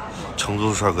多，成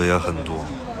都帅哥也很多。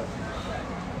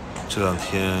这2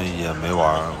天也没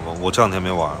玩，我这2天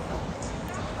没玩。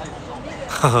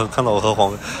看到我和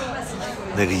黄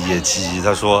那个野鸡，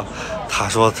他说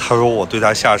我对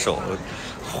他下手，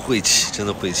晦气，真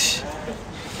的晦气。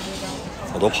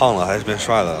我都胖了，还是变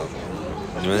帅了。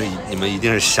你们一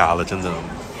定是瞎了，真的。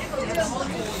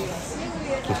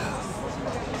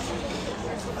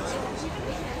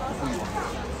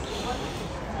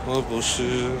我不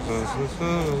是，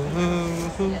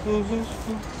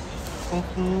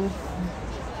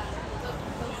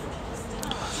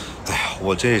哎呀，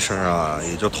我这一身啊，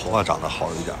也就头发长得好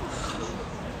一点，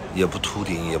也不秃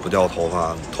顶，也不掉头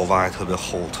发，头发还特别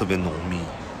厚，特别浓密。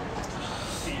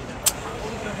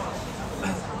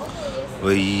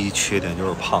唯一缺点就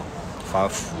是胖，发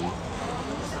福。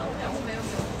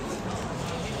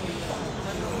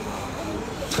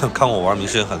看我玩迷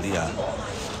失也很厉害，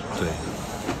对。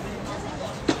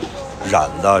染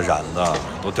的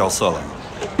都掉色了。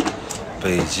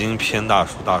北京偏大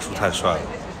叔太帅了，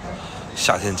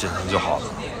夏天健身就好了。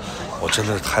我真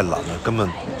的是太懒了，根本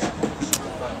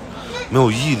没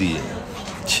有毅力。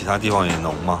其他地方也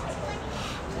能吗？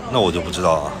那我就不知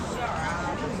道了。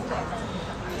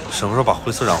什么时候把灰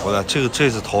色染回来？这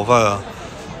次头发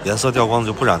颜色掉光了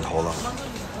就不染头了。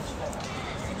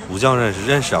武将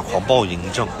认识啊，狂暴嬴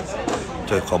政，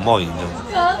对，狂暴嬴政。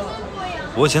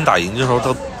我以前打嬴政的时候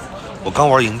我刚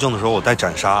玩嬴政的时候，我带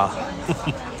斩杀，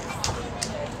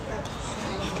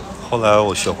后来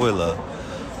我学会了，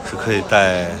是可以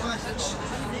带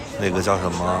那个叫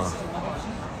什么，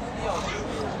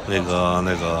那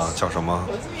个叫什么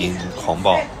银狂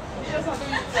暴。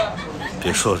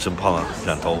别说了，真胖了，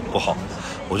染头不好。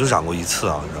我就染过一次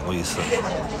啊，染过一次，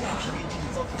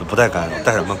都不带干扰，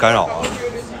带什么干扰啊？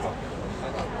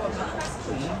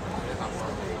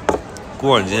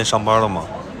孤儿，你今天上班了吗？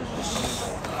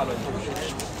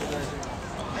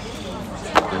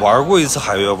玩过一次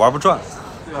海月，玩不转。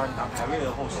对啊，你打排位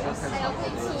的后实在太长了。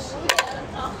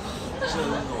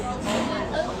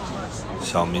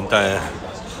小明带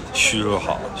虚弱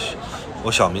好，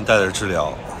我小明带的是治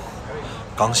疗。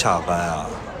刚下班啊，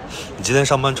你今天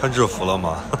上班穿制服了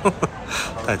吗？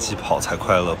带鸡跑才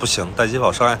快乐，不行，带鸡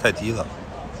跑伤害太低了。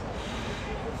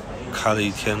开了一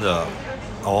天的，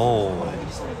哦，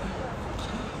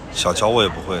小乔我也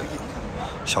不会。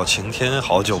小晴天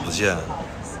好久不见，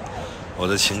我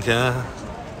的晴天。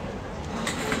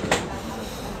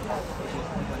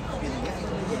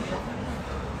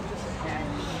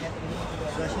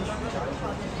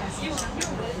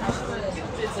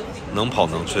能跑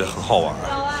能追，很好玩。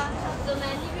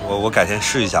我改天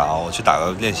试一下啊，我去打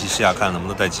个练习试一下，看能不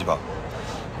能带鸡跑。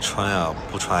穿呀，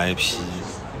不穿 IP。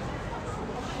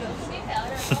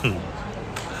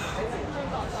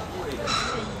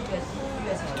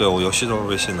对，我游戏都是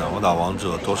微信的，我打王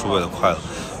者多数为了快乐。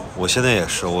我现在也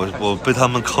是，我被他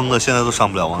们坑的，现在都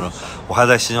上不了王者，我还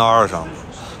在新12上呢。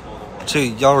这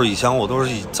要是以前我都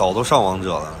是早都上王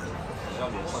者了。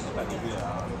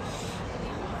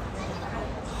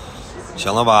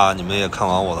行了吧，你们也看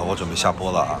完我的，我准备下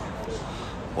播了啊。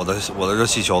我的热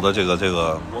气球的这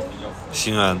个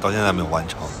心愿到现在没有完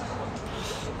成，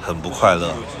很不快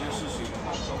乐。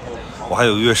我还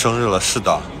有1个月生日了，是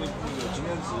的，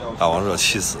打王者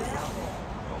气死。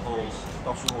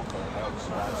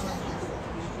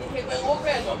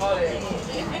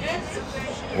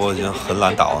我已经很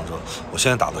懒打王者，我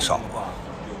现在打的少。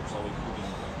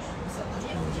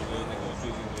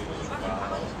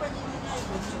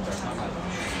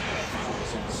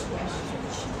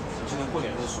过年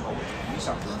的时候，音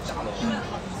响加了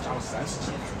30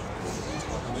几，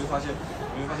你会发现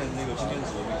那个今天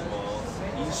子那个什么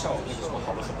音效那个什么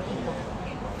好了很多，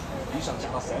音响加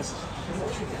到30几。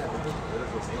去年我觉得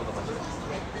没有那么好，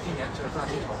今年这大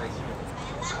金潮在今年，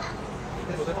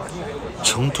我在大金还有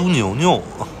成都牛牛，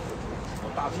我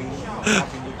大厅都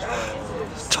加了。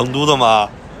成都的吗？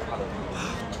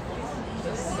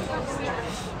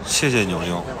谢谢牛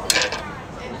牛。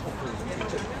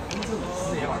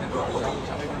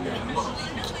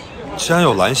居然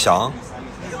有蓝翔，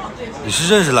你是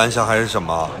认识蓝翔还是什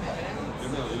么？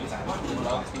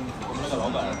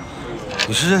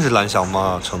你是认识蓝翔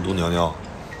吗？成都牛牛。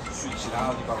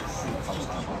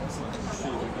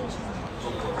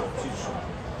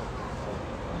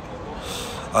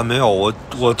啊，没有，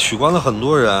我取关了很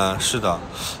多人，是的，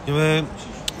因为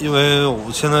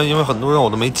我现在因为很多人我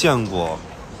都没见过，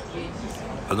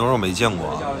很多人我没见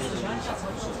过。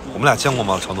我们俩见过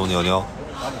吗？成都牛牛。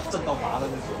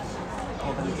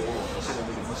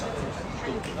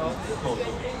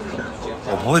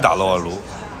我不会打撸啊撸，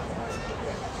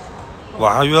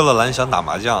晚上约了蓝翔打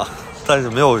麻将，但是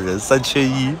没有人，3缺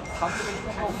1。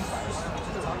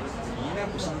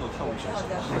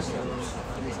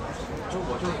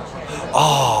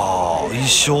哦，一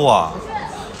休啊，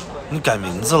你改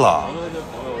名字了？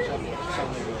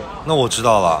那我知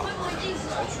道了，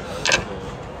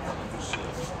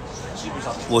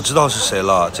我知道是谁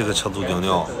了，这个成都牛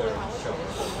牛。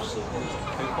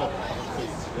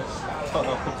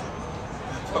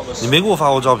你没给我发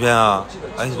过照片啊？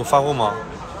哎，你给我发过吗？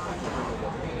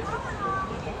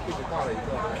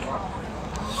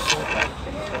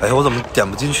哎，我怎么点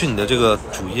不进去你的这个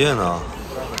主页呢？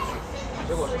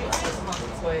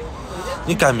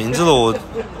你改名字了，我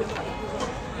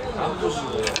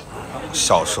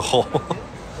小时候。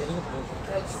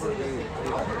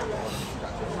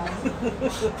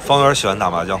方圆喜欢打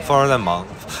麻将，方圆在忙，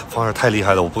方圆太厉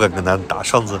害了，我不敢跟他打。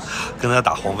上次跟他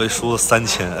打黄飞输了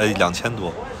2000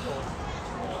多，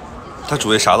他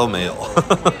主页啥都没有。其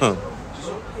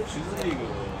实那个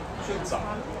最早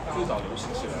流行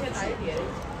起来就是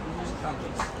汉克，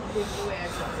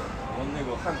然后那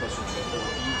个汉克是全国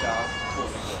第一家做那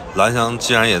个。蓝翔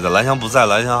既然也在，蓝翔不在，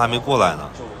蓝翔还没过来呢。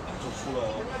就出了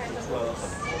很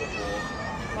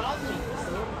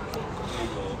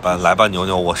多。来吧，牛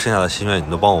牛，我剩下的心愿你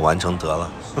都帮我完成得了。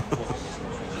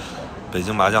北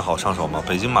京麻将好上手吗？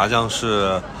北京麻将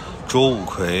是周五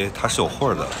魁，他是有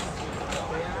货的。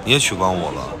你也取关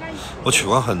我了，我取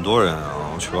关很多人啊，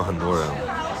我取关很多人。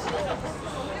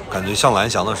感觉像蓝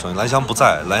翔的声音。蓝翔不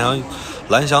在，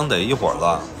蓝翔得一会儿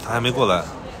了，他还没过来。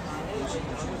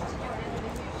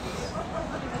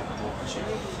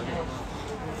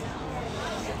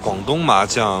广东麻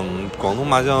将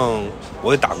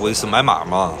我也打过一次买码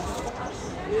嘛。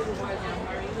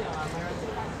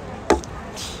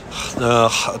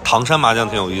唐山麻将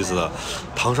挺有意思的，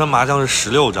唐山麻将是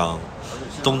16张，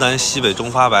东南西北中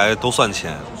发白都算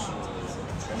钱。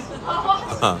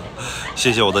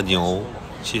谢谢我的牛，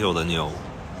谢谢我的牛，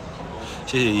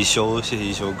谢谢一休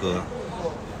哥。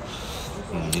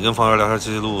你跟方圆聊天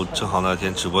记录正好那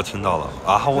天直播听到了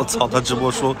啊！我操，他直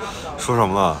播说什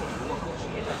么了？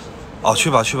哦，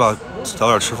去吧，早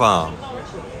点吃饭啊！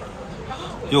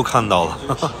又看到了，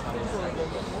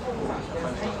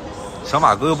小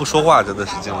马哥又不说话，真的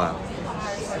是进来了。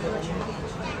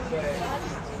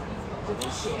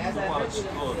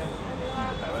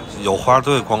有花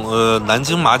对南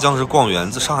京麻将是逛园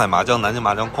子，上海麻将、南京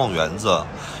麻将逛园子，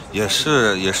也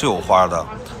是有花的，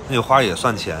那个花也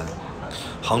算钱。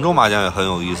杭州麻将也很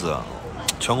有意思，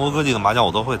全国各地的麻将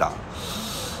我都会打。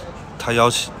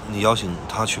你邀请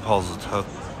他去 pose，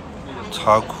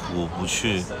 他哭不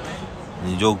去，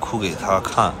你就哭给他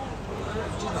看。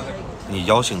你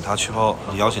邀请他去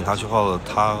pose，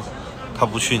 他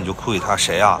不去，你就哭给他。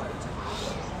谁啊？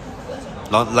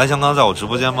蓝翔刚在我直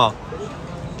播间吗？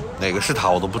哪个是他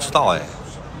我都不知道哎。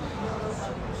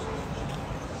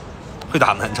会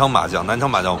打南昌麻将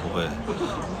我不会。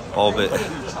宝贝，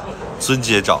尊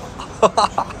姐找，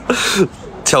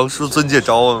强叔尊姐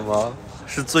找我们吗？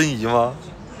是尊姨吗？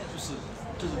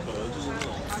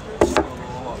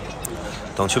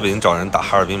等去北京找人打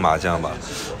哈尔滨麻将吧。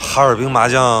哈尔滨麻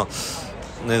将，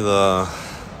那个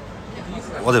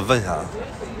我得问一下，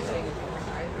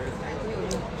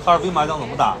哈尔滨麻将怎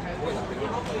么打？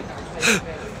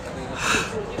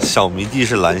小迷弟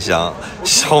是蓝翔，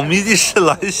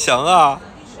啊！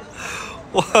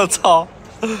我操！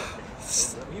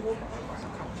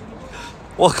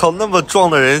我靠，那么壮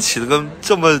的人起了个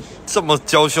这么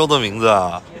娇羞的名字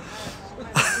啊！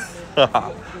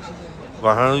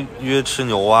晚上约吃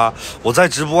牛蛙，我在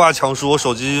直播啊，强叔，我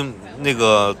手机那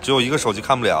个只有一个手机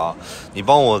看不了，你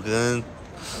帮我跟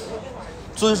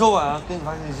遵守晚上给你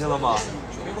发信息了吗？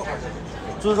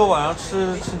遵守晚上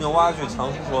吃牛蛙去，强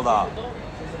叔说的，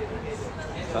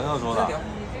强强说的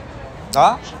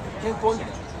啊？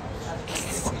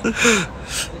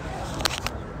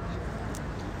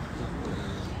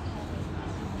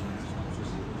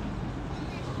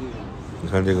你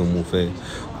看这个木飞，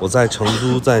我在成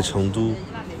都。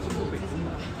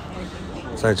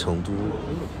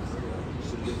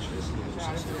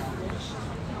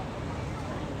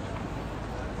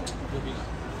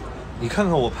你看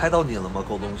看我拍到你了吗？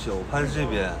狗东西，我拍这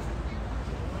边。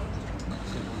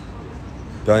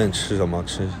表演吃什么？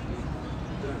吃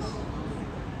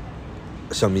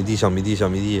小迷弟。行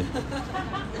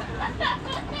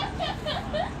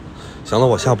了，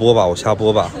我下播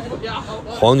吧。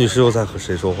黄女士又在和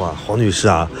谁说话？黄女士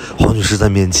啊，黄女士在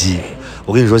面基。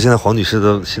我跟你说，现在黄女士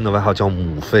的新的外号叫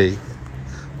母妃，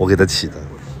我给她起的。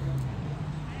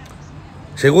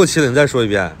谁给我起的？你再说一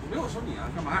遍。没有说你啊，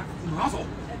干嘛？拿走。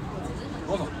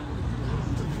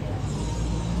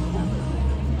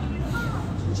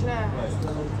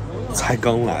才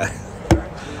刚来。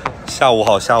下午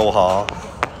好。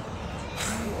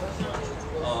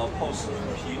POS，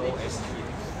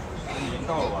你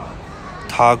到了吧？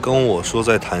他跟我说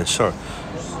在谈事儿。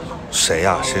谁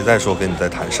呀？谁在说跟你在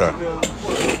谈事儿？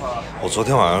我昨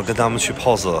天晚上跟他们去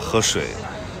POS 喝水，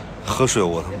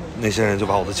我那些人就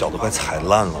把我的脚都快踩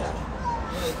烂了。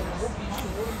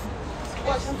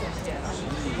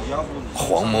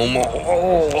黄某某，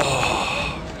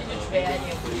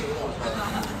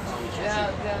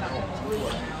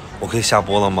我可以下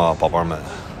播了吗，宝贝们？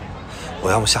我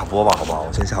要不下播吧，好不好？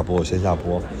我先下播，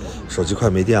手机快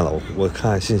没电了，我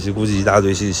看信息，估计一大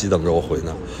堆信息等着我回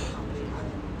呢。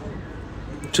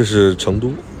这是成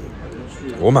都，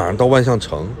我马上到万象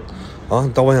城，啊，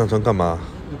到万象城干嘛？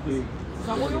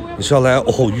你是要来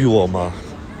偶遇我吗？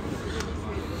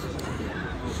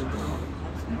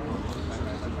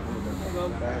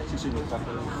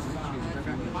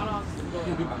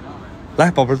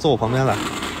来，宝贝儿，坐我旁边来。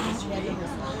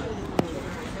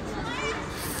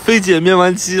菲姐面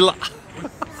完机了。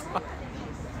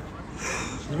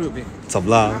你不是有病？怎么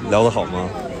了？聊得好吗？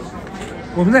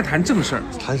我们在谈正事儿。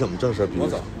谈什么正事儿？我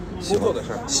走。工作的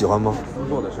事儿。喜欢吗？工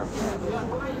作的事儿。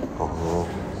哦，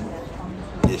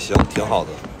也行，挺好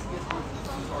的。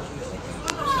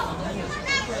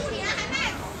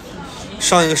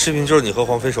上一个视频就是你和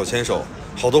黄飞手牵手，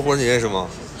好多活你认识吗？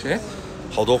谁？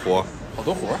好多活。好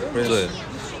多活？对，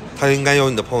他应该有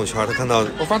你的朋友圈，他看到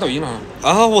我发抖音了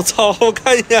啊！我操！我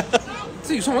看一眼，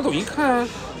自己上我抖音看啊。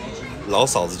老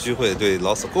嫂子聚会，对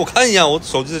老嫂，给我看一眼，我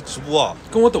手机在直播啊，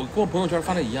跟我朋友圈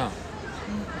发的一样。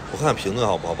我看看评论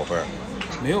好不好，宝贝儿？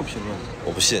没有评论，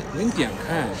我不信。你点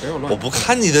开，不要乱。我不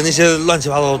看你的那些乱七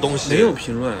八糟的东西。没有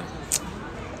评论。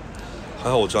还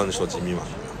好我知道你手机密码。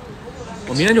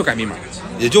我明天就改密码。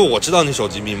也就我知道你手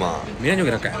机密码。明天就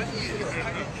给他改。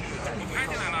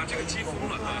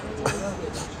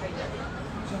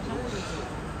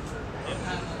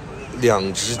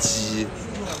2只鸡，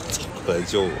快来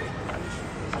救我！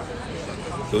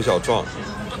刘小壮，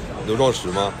刘壮石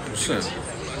吗？不是，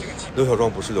刘小壮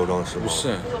不是刘壮石吗？不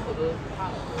是，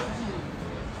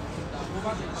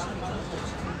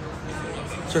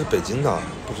这是北京的，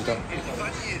不知道。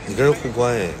你跟人互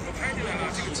关哎？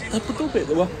那不东北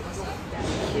的吗？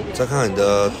再看看你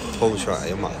的朋友圈，哎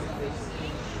呀妈呀！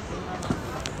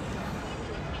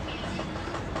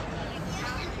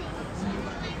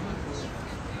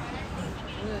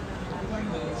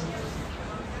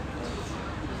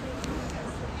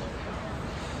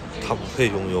他不配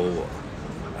拥有我。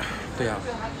对呀。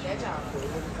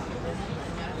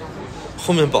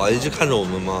后面宝一直看着我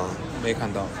们吗？没看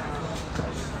到。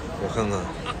我看看。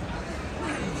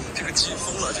这个鸡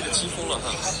疯了，这个鸡疯了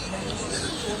哈！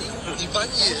你翻译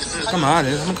干嘛？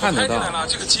人家他们看得到。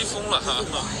这个鸡疯了哈！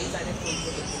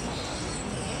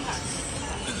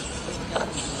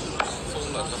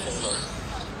疯了，他疯了。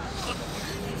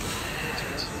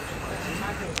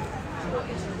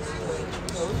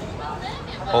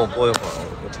帮我播一会儿，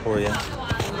我抽根烟。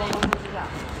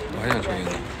我还想抽烟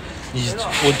呢。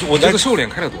我这个瘦脸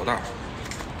开了多大？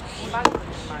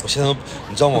我现在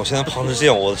你知道吗？我现在胖成这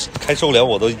样，我开瘦脸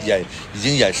我都已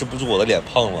经掩饰不住我的脸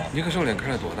胖了。你这个瘦脸开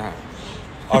了多大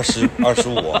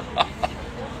？25，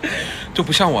就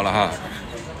不像我了哈。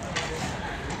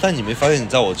但你没发现你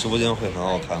在我直播间会很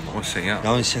好看吗？我谁呀？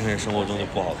然后你现实生活中就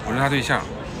不好看。我是他对象。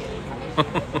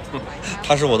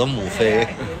他是我的母妃。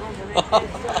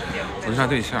我是他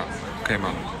对象，可以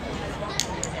吗？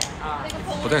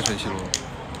不在春熙路。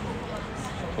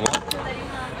什么？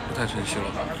不在春熙路。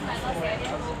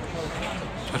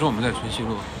他说我们在春熙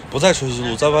路。不在春熙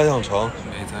路，在万象城。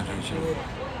没在春熙路。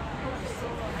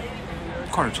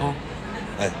快点抽。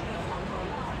哎。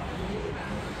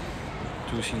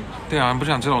周星，对啊，不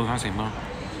是想知道我是他谁吗？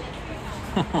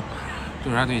就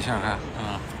是他对象，看，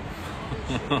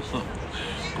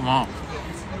干嘛？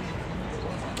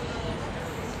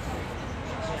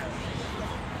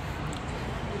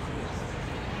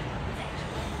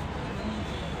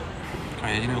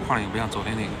哎，今天换了一个不像昨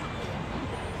天那个。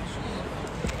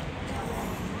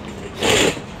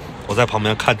我在旁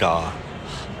边看着啊。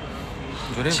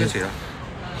你昨天跟谁啊？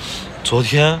昨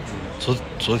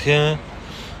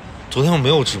天我没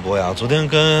有直播呀，昨天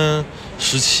跟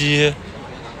17、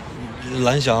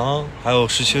蓝翔还有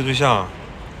17的对象。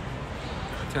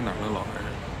在哪儿呢，老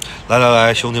人？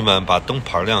来，兄弟们，把灯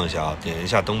牌亮一下啊！点一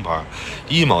下灯牌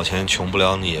，1毛钱穷不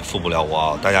了你，富不了我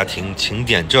啊！大家请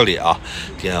点这里啊，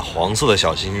点黄色的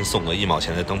小星星送个1毛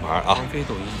钱的灯牌啊！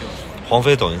黄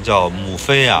飞抖音叫母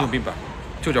妃啊，用笔版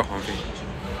就叫黄飞，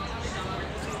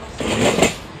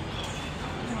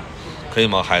可以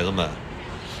吗，孩子们？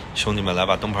兄弟们，来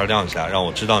把灯牌亮一下，让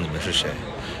我知道你们是谁。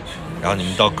然后你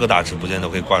们到各大直播间都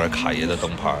可以挂着卡爷的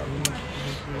灯牌，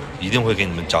一定会给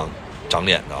你们长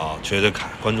脸的啊！绝对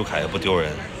关注卡爷不丢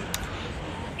人，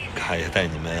卡爷带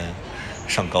你们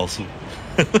上高速。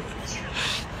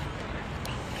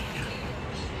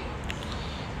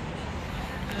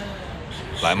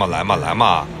来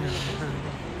嘛！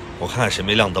我看看谁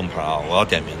没亮灯牌啊！我要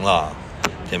点名了，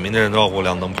点名的人都要给我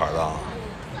亮灯牌的。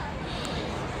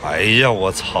哎呀，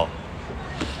我操！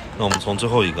那我们从最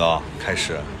后一个啊开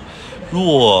始，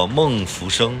若梦浮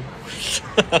生，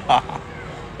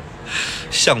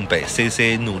向北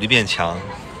CC 努力变强，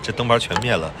这灯牌全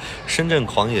灭了。深圳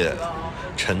狂野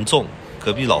陈纵，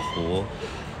隔壁老胡，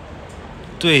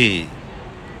对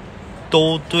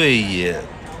也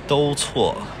都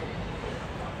错。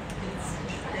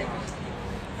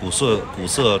古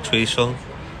色吹笙，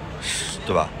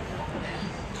对吧？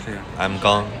是呀。M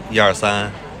杠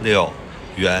12366，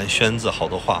袁宣字好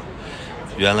多话，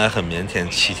原来很腼腆，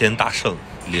齐天大圣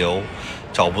刘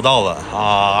找不到了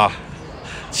啊！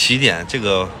起点这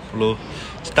个 blue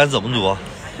单词怎么读？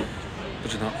不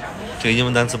知道。这个英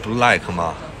文单词 blue like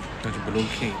吗？那是 blue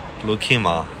king。blue king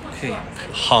吗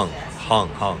 ？king。hung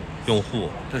用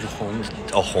户。这是红。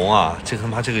哦红啊！这他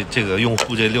妈这个用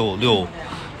户这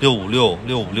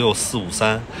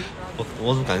656，656，453，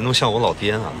我怎么感觉都像我老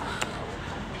爹啊？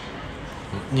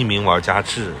匿名玩家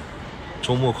志，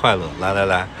周末快乐！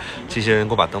来，这些人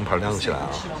给我把灯牌亮起来啊！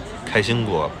开心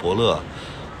果、伯乐、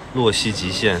洛溪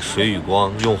极限、水与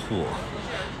光用户，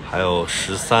还有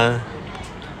13、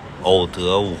偶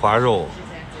得、五花肉、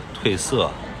褪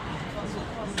色、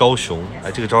昭雄，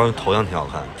哎，这个昭雄头像挺好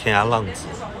看，天涯浪子，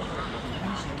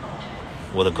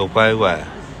我的个乖乖，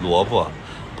萝卜，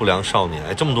不良少年，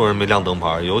哎，这么多人没亮灯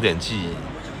牌，有点记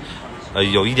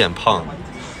忆，有一点胖，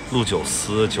陆九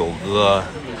思、九哥，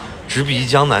执笔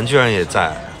江南居然也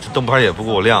在，这灯牌也不给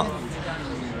我亮，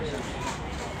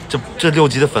这6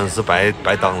级的粉丝白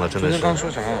当了，真的是。刚说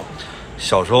啥？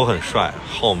小时候很帅，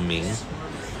浩明。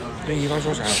尊一刚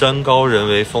说啥？山高人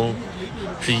为峰，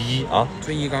是一啊。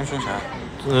尊一刚说啥？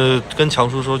跟强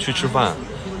叔说去吃饭，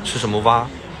吃什么蛙？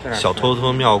小托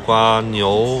托妙瓜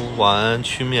牛丸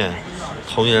曲面，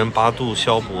同一人8度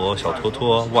萧伯小托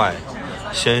托外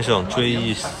先生追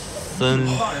忆森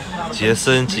杰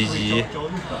森吉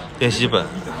练习本，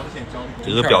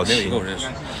一个表情。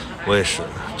我也是。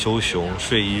鸠熊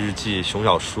睡衣日记熊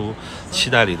小叔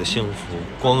期待里的幸福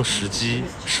光时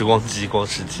光机光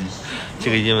时机，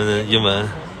这个英文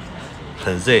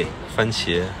很 Z 番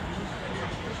茄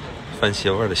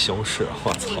味的西红柿，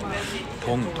我操，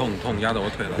痛压到我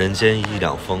腿了。人间一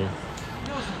两风，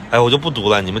哎，我就不读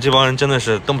了，你们这帮人真的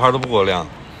是灯牌都不给我亮。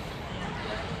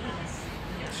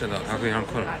是的，他非常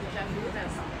困了。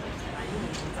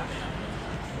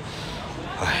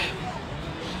哎。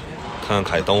看看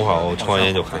凯，等会儿我抽完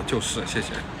烟就看。就是谢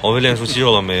谢。王菲练出肌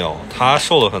肉了没有？他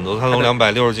瘦了很多，他从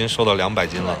260斤瘦到200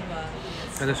斤了。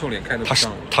他的瘦脸开的不上。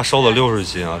他瘦了60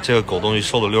斤啊！这个狗东西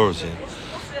瘦了60斤，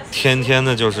天天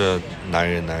的就是男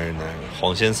人。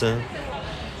黄先生，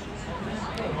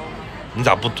你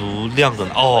咋不读亮的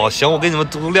呢？哦，行，我给你们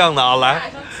读亮的啊，来。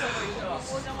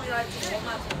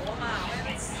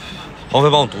黄飞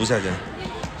帮我读一下去。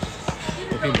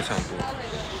我并不想读，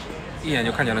一眼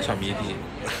就看见了小迷弟。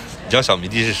你知道小迷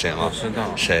弟是谁吗？我知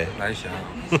道。谁？蓝翔。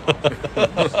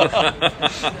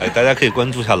哎，大家可以关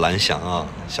注一下蓝翔啊，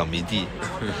小迷弟。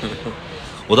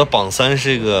我的榜3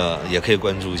是一个，也可以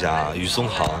关注一下啊，于松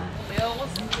航。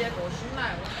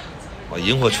哇，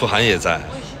萤火初寒也在，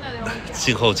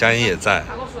静候佳音也在。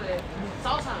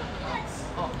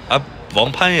啊，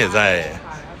王潘也在。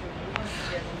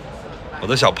我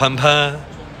的小潘潘。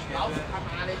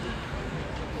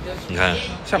你看。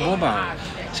下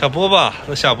播吧。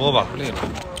那下播吧。累了。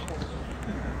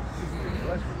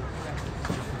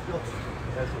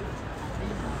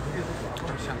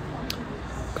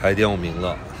开点我名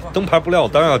了，灯牌不亮，我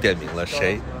当然要点名了。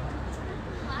谁？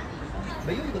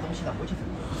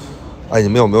哎，你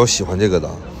们有没有喜欢这个的？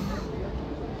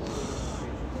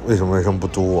为什么不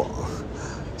读我？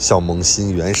小萌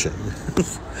新元神。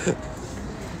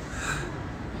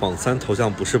榜3头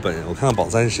像不是本人，我看看榜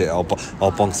3是谁啊？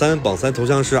榜3头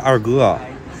像是二哥啊。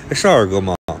是二哥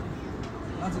吗？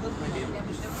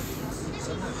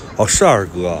哦，是二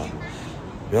哥啊！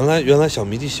原来小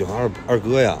迷弟喜欢二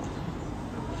哥呀，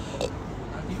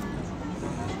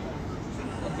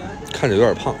看着有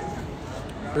点胖。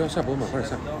不要下播吗？快点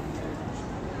下。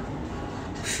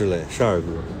是嘞，是二哥。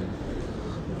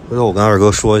回头我跟二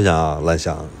哥说一下啊，蓝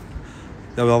翔，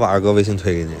要不要把二哥微信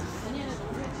推给你？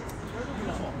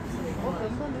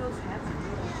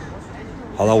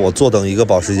好了，我坐等一个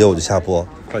保时捷我就下播。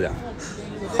快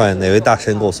点，哪位大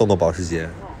神给我送个保时捷？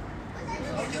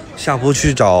下播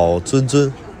去找尊，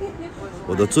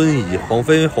我的尊姨黄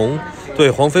飞鸿，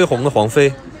对，黄飞鸿的黄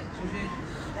飞。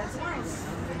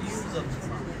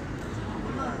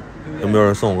有没有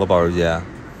人送我个保时捷？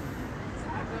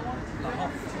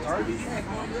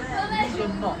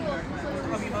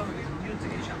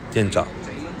店长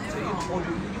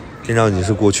已经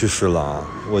是过去式了啊，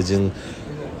我已经。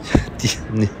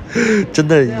你真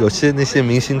的有些那些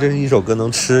明星，真是一首歌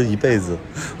能吃一辈子。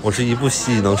我是一部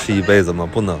戏能吃一辈子吗？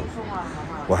不能，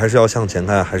我还是要向前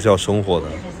看，还是要生活的。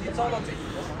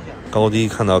高低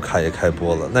看到卡爷开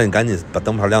播了，那你赶紧把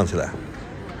灯牌亮起来。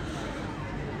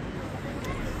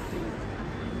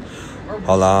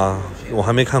好啦，我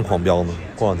还没看狂飙呢，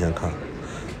过2天看。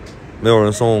没有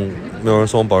人送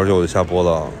保时捷我就下播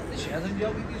了。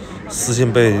私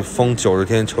信被封90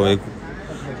天，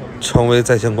成为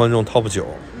在线观众 TOP 9，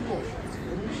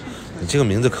你这个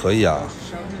名字可以啊！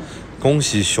恭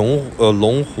喜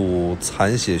龙虎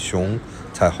残血熊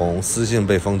彩虹私信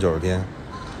被封90天，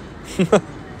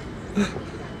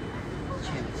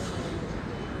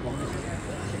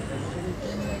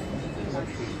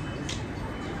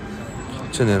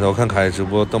这年头看卡爷直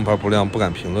播灯牌不亮不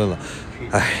敢评论了，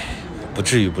哎，不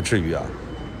至于啊！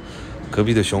隔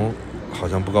壁的熊好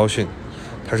像不高兴，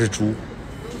他是猪，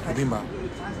有病吧？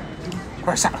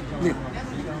快下了，累了。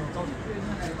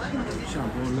下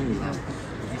播累了。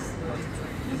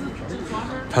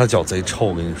他的脚贼臭，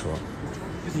我跟你说。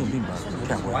你有病吧？我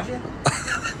改过来。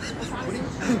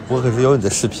我可是有你的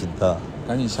视频的。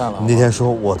赶紧下了。你那天说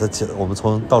我的脚，我们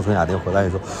从稻城亚丁回来，你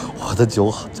说我的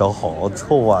脚好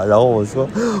臭啊。然后我说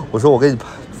我给你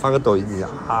发个抖音，你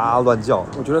乱叫。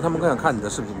我觉得他们更想看你的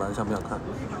视频吧，你想不想看？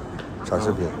啥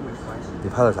视频？你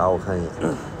拍的啥？我看一眼。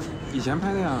以前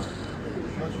拍的呀。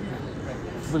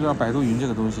不知道百度云这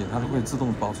个东西，它是会自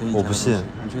动保存以前的。我不信。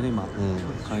你确定吗？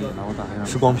可以，那我打开。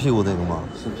是光屁股那个吗？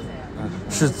视频。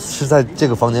是在这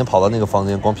个房间跑到那个房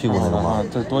间光屁股那个吗？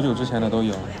这多久之前的都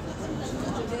有。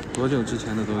多久之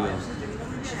前的都有。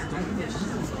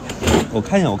我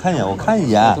看一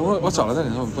眼。等会我找了再跟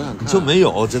你说，我不想看。就没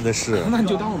有，真的是。那你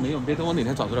就当我没有，别等我哪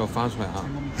天找出来我发出来啊。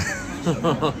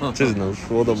这是能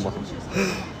说的吗？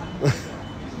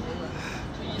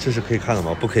这是可以看的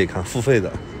吗？不可以看，付费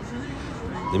的。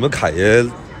你们凯爷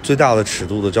最大的尺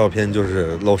度的照片就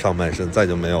是露上半身，再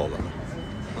就没有了。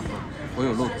我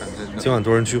有露全身的。今晚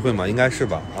多人聚会吗？应该是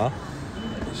吧？啊？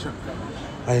没事。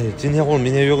哎，今天或者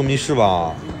明天约个密室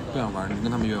吧。不想玩，你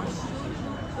跟他们约吗？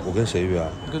我跟谁约？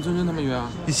你跟春他们约啊。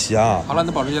一起啊。好了，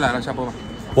那保时捷来了，下播吧。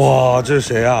哇，这是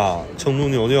谁啊？成都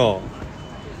牛牛，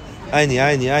爱你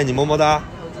爱你爱你，么么哒。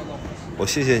我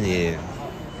谢谢你。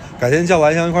改天叫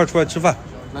蓝翔一块出来吃饭。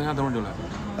蓝翔等会儿就来。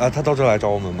啊，他到这来找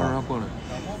我们吗？他过来。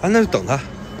啊，那就等他。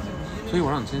所以我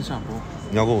让你先下播。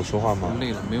你要跟我说话吗？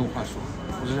累了，没有话说，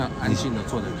我只想安静的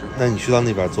坐在这儿。那你去到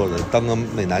那边坐着，当个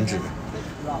美男子。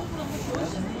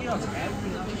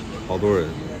好多人，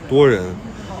多人。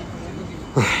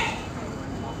唉，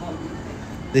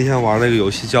那天玩了一个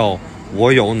游戏叫“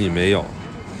我有你没有”，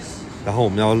然后我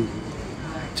们要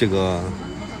这个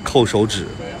扣手指，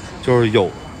就是有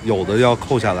的要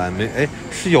扣下来，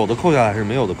是有的扣下来还是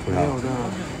没有的扣下来？没有的。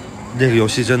那个游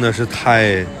戏真的是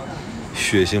太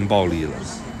血腥暴力了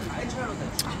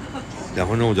，2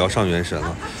分钟我就要上原神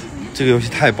了。这个游戏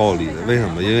太暴力了，为什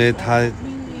么？因为它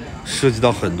涉及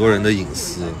到很多人的隐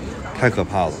私，太可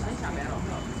怕了。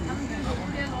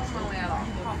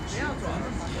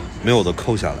没有的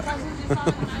扣下来。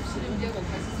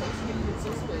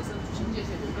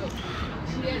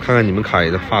看看你们凯爷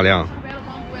的发量。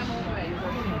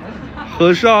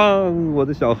和尚，我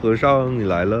的小和尚，你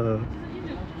来了。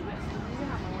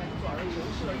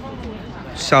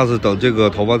下次等这个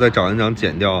头发再长一长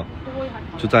剪掉，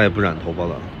就再也不染头发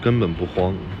了，根本不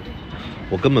慌。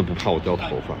我根本不怕我掉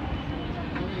头发，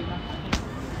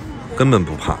根本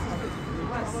不怕。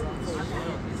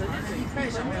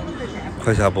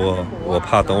快下播，我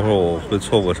怕等会儿我会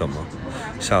错过什么，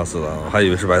吓死了！我还以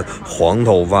为是白黄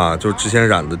头发，就是之前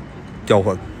染的掉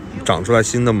发，长出来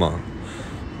新的嘛，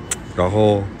然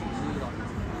后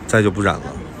再就不染了。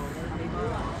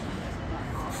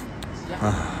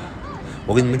啊，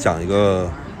我给你们讲一个，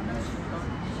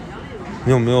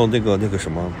你有没有那个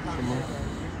什么？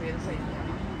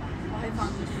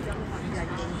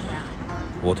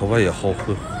我头发也厚，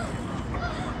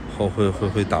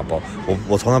会打包，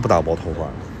我从来不打包头发，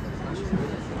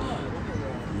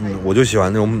我就喜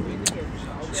欢那种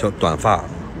小短发，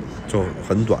就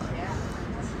很短。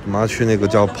妈去那个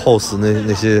叫 POS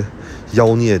那些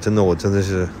妖孽，真的我真的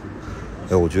是，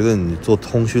我觉得你做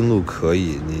通讯录可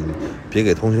以，你别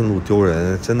给通讯录丢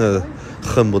人，真的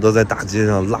恨不得在大街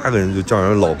上拉个人就叫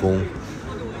人老公，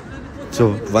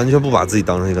就完全不把自己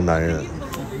当成一个男人，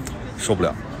受不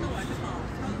了。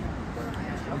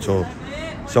就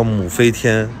叫母飞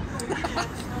天，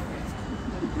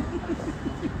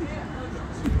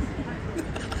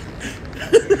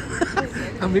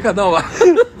他没看到吧？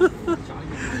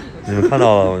你们看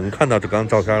到了？你看到这张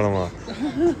照片了吗？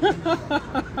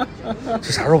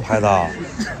这啥时候拍的？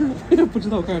我也不知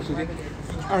道，我看时间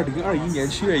，2021年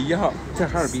7月1号，在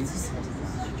哈尔滨。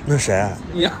那谁？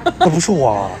你呀？那不是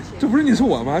我。这不是你是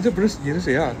我吗？这不是你是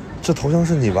谁啊？这头像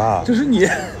是你吧？这是你。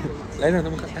来让他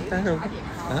们看，来让他们看。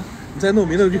啊！你再弄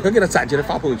名字就全给他攒起来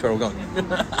发朋友圈，我告诉你。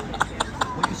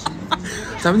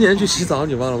咱们那天去洗澡，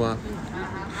你忘了吗？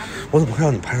我怎么会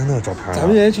让你拍上那个照片？咱们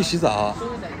那天去洗澡。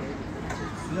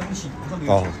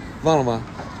哦，忘了吗？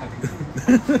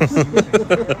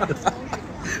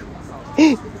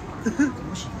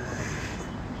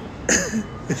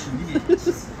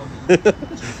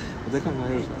我再看看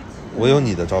还有啥。我有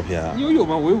你的照片啊。你有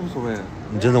吗？我又无所谓。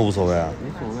你真的无所谓啊？无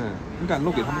所谓，你敢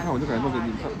露给他们看，我就敢露给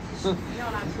你看。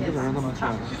我就敢让他们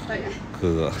看。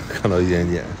哥哥看到一点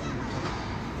点，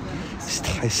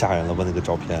太吓人了吧那个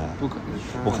照片。不可能。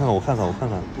我看看。不可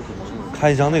能。看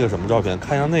一张那个什么照片？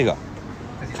看一张那个。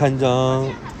看一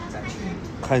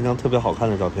张特别好看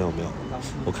的照片有没有？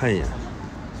我看一眼。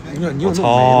你有弄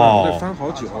没了？得翻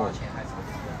好久。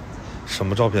什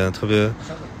么照片？特别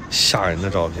吓人的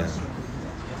照片。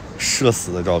社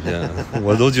死的照片，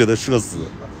我都觉得社死。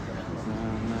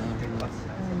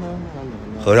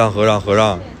和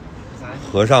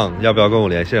尚，要不要跟我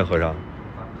连线？和尚，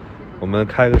我们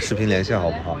开个视频连线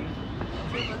好不好？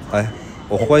哎，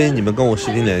我欢迎你们跟我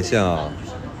视频连线啊！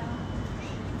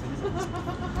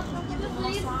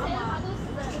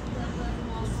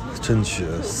真绝，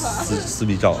撕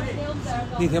逼照。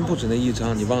那天不止那一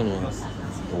张，你忘了吗？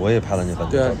我也拍了你很多。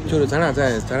对啊，就是咱俩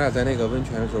在那个温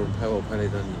泉的时候拍了一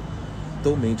张，你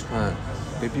都没穿，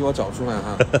得逼我找出来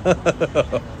哈。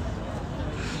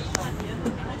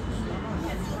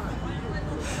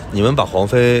你们把黄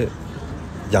飞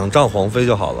仰仗黄飞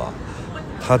就好了，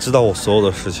他知道我所有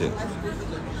的事情，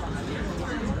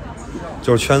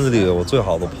就是圈子里我最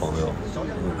好的朋友。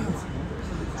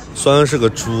虽然是个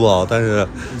猪啊，但是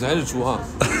你才是猪啊！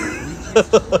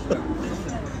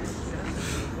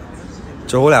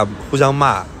就是我俩互相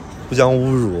骂、互相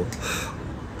侮辱，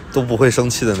都不会生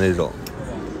气的那种。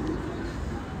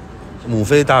母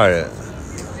妃大人，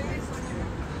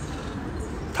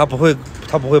他不会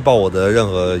爆我的任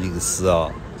何隐私啊。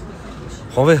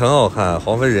黄飞很好看，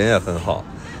黄飞人也很好，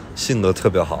性格特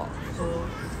别好，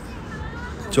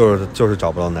就是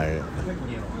找不到男人。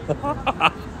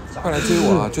快来追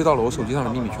我啊！追到了我手机上的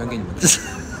秘密全给你们看。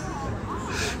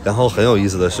然后很有意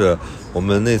思的是，我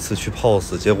们那次去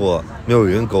POS， 结果没有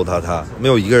人勾搭他，没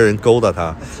有一个人勾搭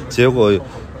他，结果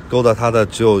勾搭他的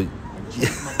只有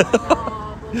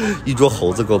一桌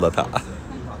猴子勾搭他。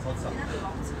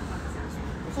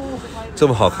这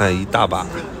么好看一大把。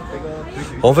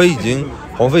黄飞已经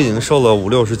瘦了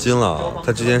50-60斤了，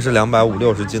他之前是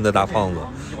250-260斤的大胖子，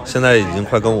现在已经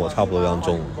快跟我差不多一样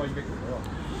重了。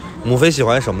母妃喜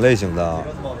欢什么类型的？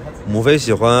母妃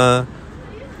喜欢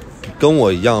跟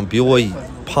我一样比我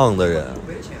胖的人，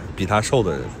比他瘦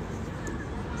的人。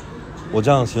我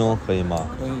这样形容可以吗？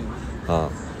可以。啊。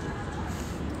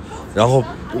然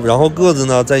后个子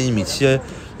呢，在1.7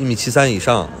米、1.73米以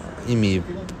上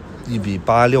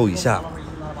，1.86米以下。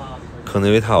可能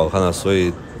因为太好看了，所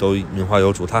以都名花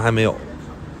有主，他还没有。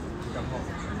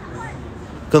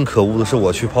更可恶的是，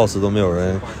我去 POS 都没有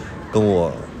人跟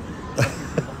我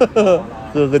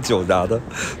喝个酒啥的，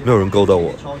没有人勾搭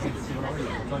我。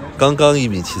刚刚1.73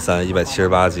米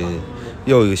，178斤，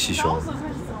又一个细胸。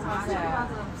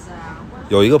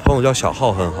有一个朋友叫小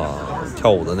浩很好，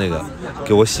跳舞的那个，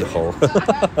给我洗猴。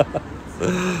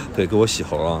对，给我洗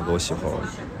猴啊，给我洗猴。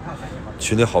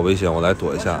群里好危险，我来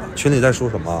躲一下。群里在说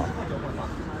什么？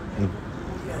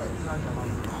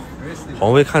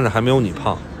黄飞看着还没有你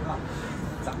胖。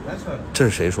这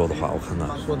是谁说的话？我看他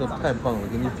说的太棒了，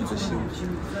给你比个心。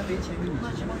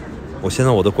我现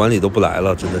在我的管理都不来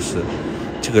了，真的是。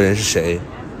这个人是谁？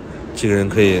这个人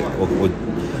可以，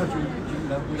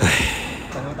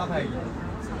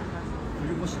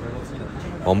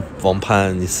王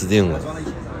潘，你死定了。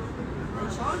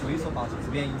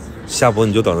下播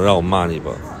你就等着让我骂你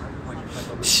吧。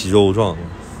洗肉状，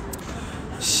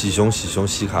洗熊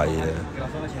洗卡爷。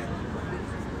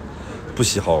不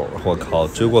洗猴，我靠，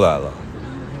追过来了。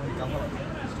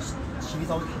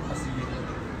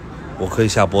我可以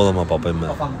下播了吗，宝贝们？